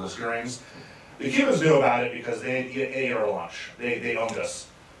declassified because of those hearings. The Cubans knew about it because they ate our lunch. They owned us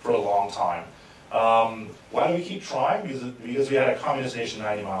for a long time. Why do we keep trying? Because we had a communist nation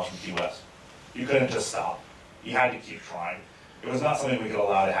 90 miles from Key West. You couldn't just stop. You had to keep trying. It was not something we could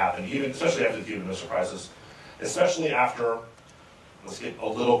allow to happen, even especially after the Cuban Missile Crisis, especially after, let's get a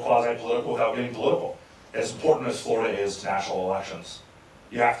little quasi-political without getting political. As important as Florida is to national elections,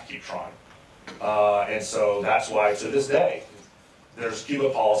 you have to keep trying. And so that's why, to this day, there's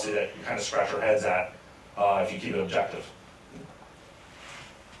Cuba policy that you kind of scratch your heads at if you keep it objective.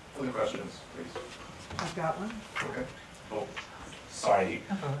 Other questions, please? I've got one. Okay. Oh, sorry,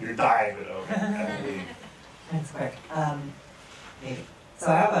 you're dying, but okay. That's quick. Maybe. So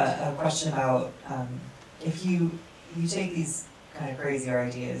I have a question about if you take these kind of crazier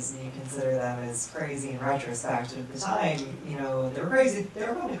ideas and you consider them as crazy in retrospect. At the time, you know, they were crazy. They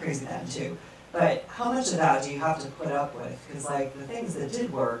were probably crazy then too. But how much of that do you have to put up with? Because like the things that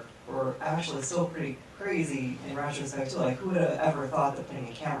did work were actually still pretty crazy in retrospect too. Like who would have ever thought that putting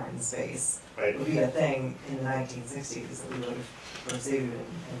a camera in space would be a thing in the 1960s that we would have pursued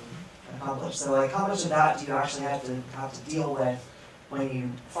and accomplished? So like how much of that do you actually have to deal with when you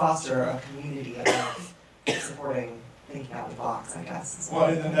foster a community of supporting thinking out of the box, I guess? Well,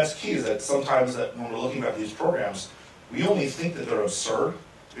 and that's key, is that sometimes that when we're looking at these programs, we only think that they're absurd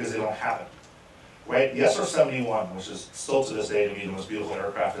because they don't happen. Right? The SR-71, which is still to this day to be the most beautiful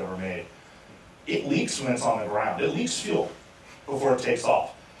aircraft ever made, it leaks when it's on the ground. It leaks fuel before it takes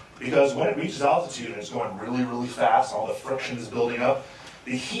off. Because when it reaches altitude and it's going really, really fast, and all the friction is building up,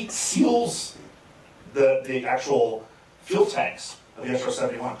 the heat seals the actual fuel tanks of the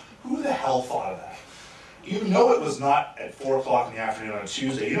SR-71. Who the hell thought of that? You know it was not at 4 o'clock in the afternoon on a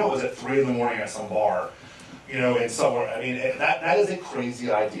Tuesday. You know it was at 3 in the morning at some bar, you know, in somewhere. I mean, that is a crazy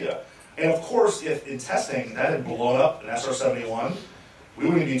idea. And of course, if in testing that had blown up an SR-71, we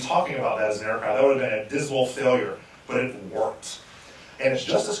wouldn't be talking about that as an aircraft. That would have been a dismal failure, but it worked. And it's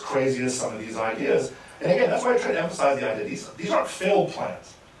just as crazy as some of these ideas. And again, that's why I try to emphasize the idea. These aren't failed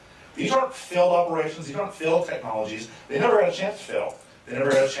plans. These aren't failed operations. These aren't failed technologies. They never had a chance to fail. They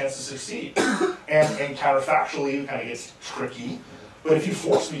never had a chance to succeed. And counterfactually, it kind of gets tricky. But if you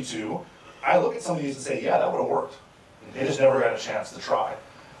force me to, I look at some of these and say, yeah, that would have worked. They just never got a chance to try.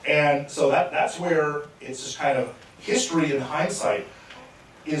 And so that's where it's just kind of history in hindsight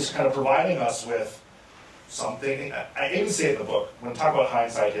is kind of providing us with something. I even say it in the book, when I talk about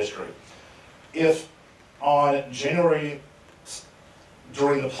hindsight history. If on January,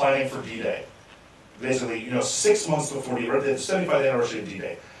 during the planning for D-Day, basically, 6 months before D-Day, the 75th anniversary of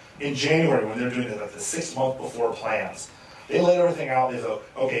D-Day, in January, when they're doing the 6 month before plans, they laid everything out. They thought,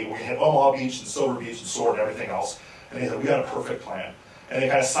 okay, we're going to hit Omaha Beach and Silver Beach and Sword and everything else. And they thought, we got a perfect plan. And they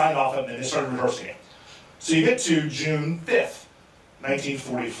kind of signed off on it, and they started rehearsing it. So you get to June 5th,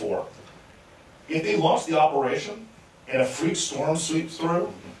 1944. If they launched the operation, and a freak storm sweeps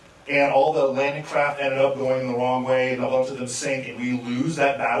through, and all the landing craft ended up going the wrong way, and a bunch of them sink, and we lose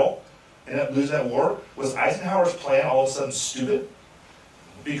that battle, ended up losing that war? Was Eisenhower's plan all of a sudden stupid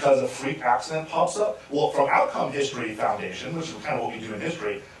because a freak accident pops up? Well, from Outcome History Foundation, which is kind of what we do in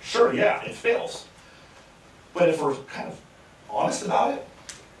history, sure, yeah, it fails. But if we're kind of honest about it,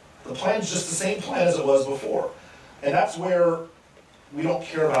 the plan's just the same plan as it was before. And that's where we don't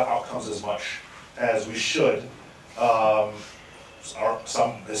care about outcomes as much as we should.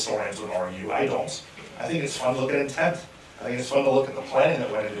 Some historians would argue, I don't. I think it's fun to look at intent. I think it's fun to look at the planning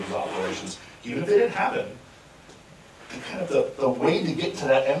that went into these operations. Even if they didn't happen, the way to get to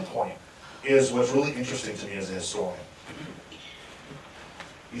that end point is what's really interesting to me as a historian.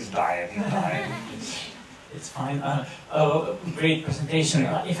 He's dying. It's fine. Great presentation.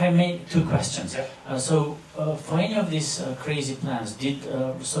 If I may, two questions. Yeah. For any of these crazy plans, did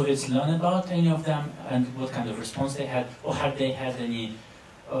Soviets learn about any of them and what kind of response they had, or had they had any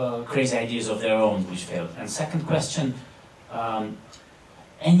crazy ideas of their own which failed? And second question,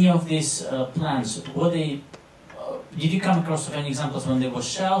 any of these plans, were they, did you come across any examples when they were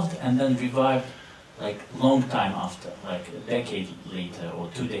shelved and then revived like long time after, like a decade later or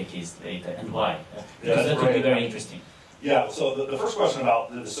 2 decades later, and why? Because that would be very interesting. Yeah, so the first question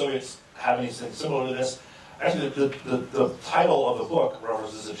about did the Soviets have anything similar to this, actually the title of the book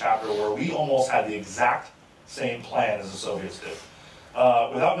references a chapter where we almost had the exact same plan as the Soviets did,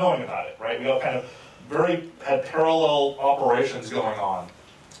 without knowing about it, right? We all kind of had parallel operations going on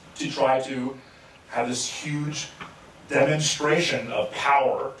to try to have this huge demonstration of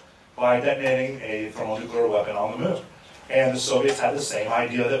power by detonating a thermonuclear weapon on the moon. And the Soviets had the same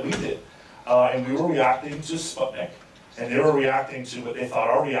idea that we did. And we were reacting to Sputnik, and they were reacting to what they thought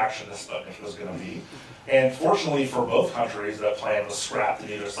our reaction to Sputnik was going to be. And fortunately for both countries, that plan was scrapped on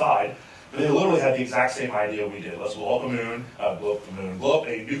either side, but they literally had the exact same idea we did. Let's blow up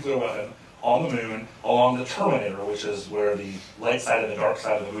a nuclear weapon on the moon along the terminator, which is where the light side and the dark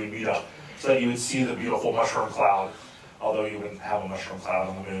side of the moon meet up, so that you would see the beautiful mushroom cloud. Although you wouldn't have a mushroom cloud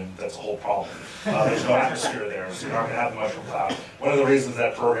on the moon, that's a whole problem. There's no atmosphere there, so you're not going to have the mushroom cloud. One of the reasons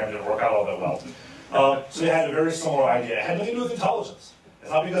that program didn't work out all that well. So they had a very similar idea. It had nothing to do with intelligence.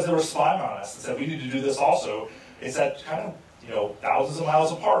 It's not because they were spying on us and said, we need to do this also. It's that kind of, thousands of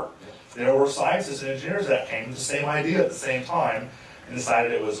miles apart. There were scientists and engineers that came to the same idea at the same time and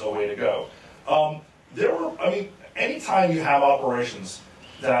decided it was a way to go. Anytime you have operations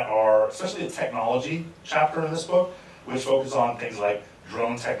that are, especially the technology chapter in this book, which focus on things like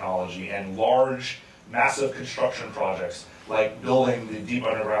drone technology and large, massive construction projects, like building the Deep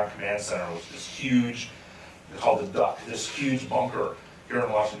Underground Command Center, which is huge, called the Duck, this huge bunker here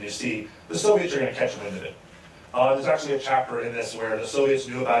in Washington, D.C., the Soviets are going to catch wind of it. There's actually a chapter in this where the Soviets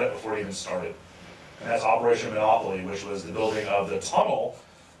knew about it before it even started. And that's Operation Monopoly, which was the building of the tunnel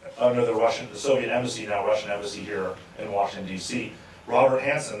under the Soviet embassy, now Russian embassy here in Washington, D.C. Robert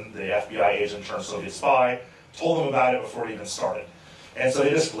Hansen, the FBI agent turned Soviet spy, told them about it before it even started. And so they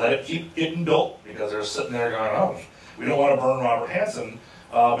just let it keep getting built because they're sitting there going, oh, we don't want to burn Robert Hansen.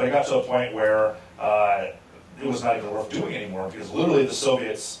 But it got to a point where it was not even worth doing anymore because literally the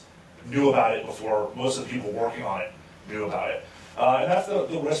Soviets knew about it before most of the people working on it knew about it. And that's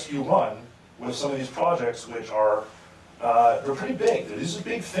the risk you run with some of these projects, which are, they're pretty big. These are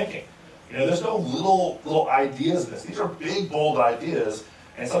big thinking. There's no little ideas in this. These are big, bold ideas.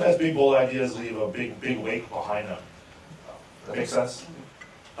 And sometimes big, bold ideas leave a big wake behind them. That makes sense?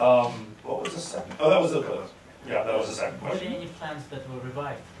 What was the second? Oh, that was that was the second Were question. there any plans that were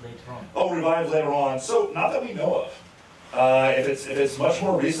revived later on? Oh, revived later on. So, not that we know of. If it's much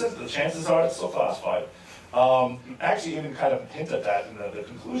more recent, the chances are it's still classified. Actually, even kind of hint at that in the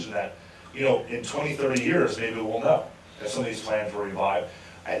conclusion that, in 20, 30 years, maybe we'll know that some of these plans were revived.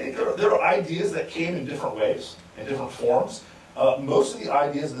 I think there are ideas that came in different ways, in different forms. Most of the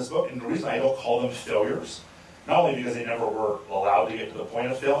ideas in this book, and the reason I don't call them failures, not only because they never were allowed to get to the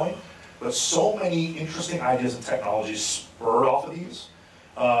point of failing, but so many interesting ideas and technologies spurred off of these.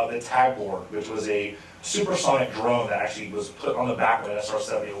 The tag board, which was a supersonic drone that actually was put on the back of an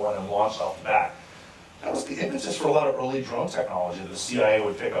SR-71 and launched off the back. That was the impetus for a lot of early drone technology that the CIA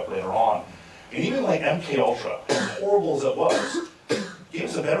would pick up later on. And even like MK Ultra, as horrible as it was, gave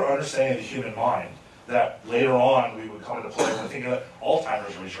us a better understanding of the human mind that later on we would come into play when thinking of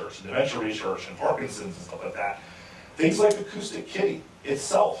Alzheimer's research, and dementia research, and Parkinson's and stuff like that. Things like Acoustic Kitty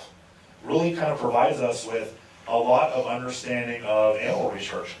itself really kind of provides us with a lot of understanding of animal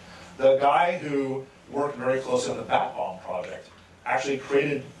research. The guy who worked very closely on the Bat Bomb project actually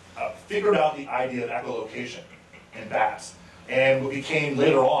figured out the idea of echolocation in bats, and what became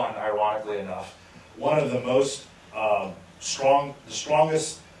later on, ironically enough, one of the most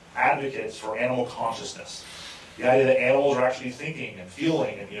strongest advocates for animal consciousness. The idea that animals are actually thinking and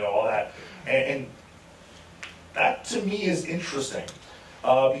feeling and, all that. And that to me is interesting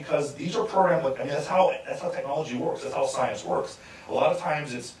because these are programmed, that's how technology works, that's how science works. A lot of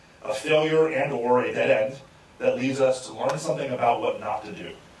times it's a failure and or a dead end that leads us to learn something about what not to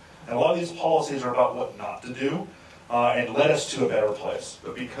do. And a lot of these policies are about what not to do and led us to a better place.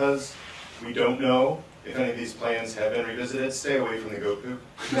 But because we don't know if any of these plans have been revisited, stay away from the goat poop.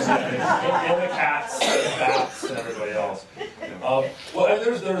 And the cats, and the bats, and everybody else. Well,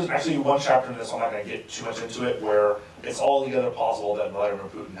 there's actually one chapter in this, I'm not going to get too much into it, where it's altogether possible that Vladimir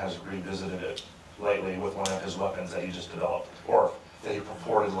Putin has revisited it lately with one of his weapons that he just developed, or that he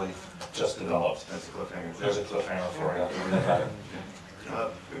purportedly just developed. That's a cliffhanger. There's a cliffhanger for you.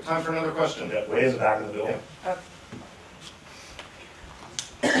 We have time for another question. Yeah, way in the back of the building.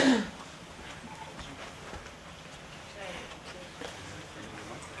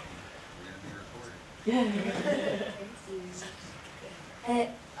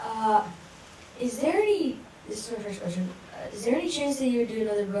 Is there any, this is my first question, is there any chance that you would do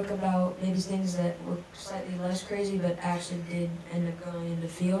another book about maybe things that were slightly less crazy but actually did end up going in the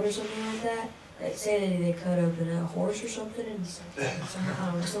field or something like that? Like say that they cut open a horse or something and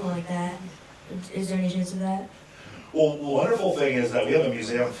something like that. Is there any chance of that? Well, the wonderful thing is that we have a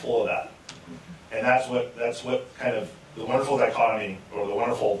museum full of that. And that's what kind of, the wonderful dichotomy, or the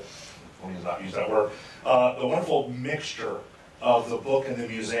wonderful, let me not use that word, the wonderful mixture of the book and the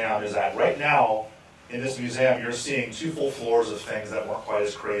museum is that right now, in this museum, you're seeing 2 full floors of things that weren't quite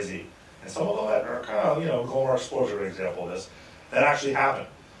as crazy. And some of them that are kind of, Glomar Exposure, for example, of this, that actually happened.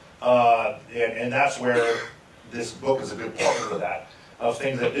 And that's where this book is a good partner of that, of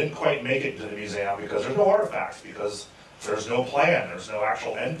things that didn't quite make it to the museum because there's no artifacts, because there's no plan, there's no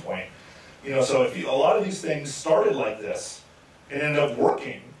actual endpoint. So a lot of these things started like this and ended up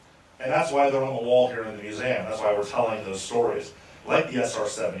working, and that's why they're on the wall here in the museum. That's why we're telling those stories, like the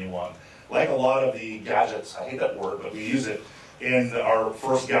SR-71, like a lot of the gadgets, I hate that word, but we use it in our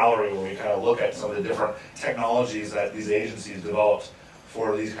first gallery where we kind of look at some of the different technologies that these agencies developed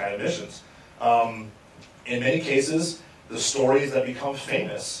for these kind of missions. In many cases, the stories that become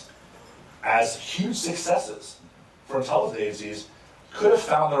famous as huge successes for intelligence agencies could have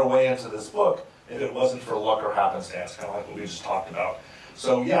found their way into this book if it wasn't for luck or happenstance, kind of like what we just talked about.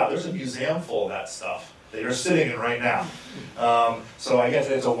 So yeah, there's a museum full of that stuff that you're sitting in right now. So I guess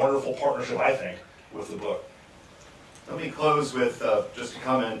it's a wonderful partnership, I think, with the book. Let me close with just a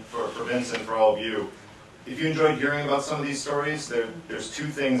comment for Vince and for all of you. If you enjoyed hearing about some of these stories, there's 2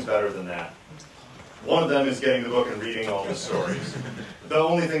 things better than that. One of them is getting the book and reading all the stories. The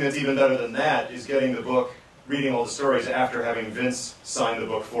only thing that's even better than that is getting the book, reading all the stories after having Vince sign the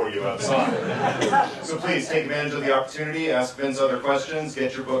book for you outside. So please take advantage of the opportunity, ask Vince other questions,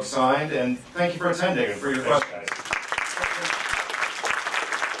 get your book signed, and thank you for attending and for your questions.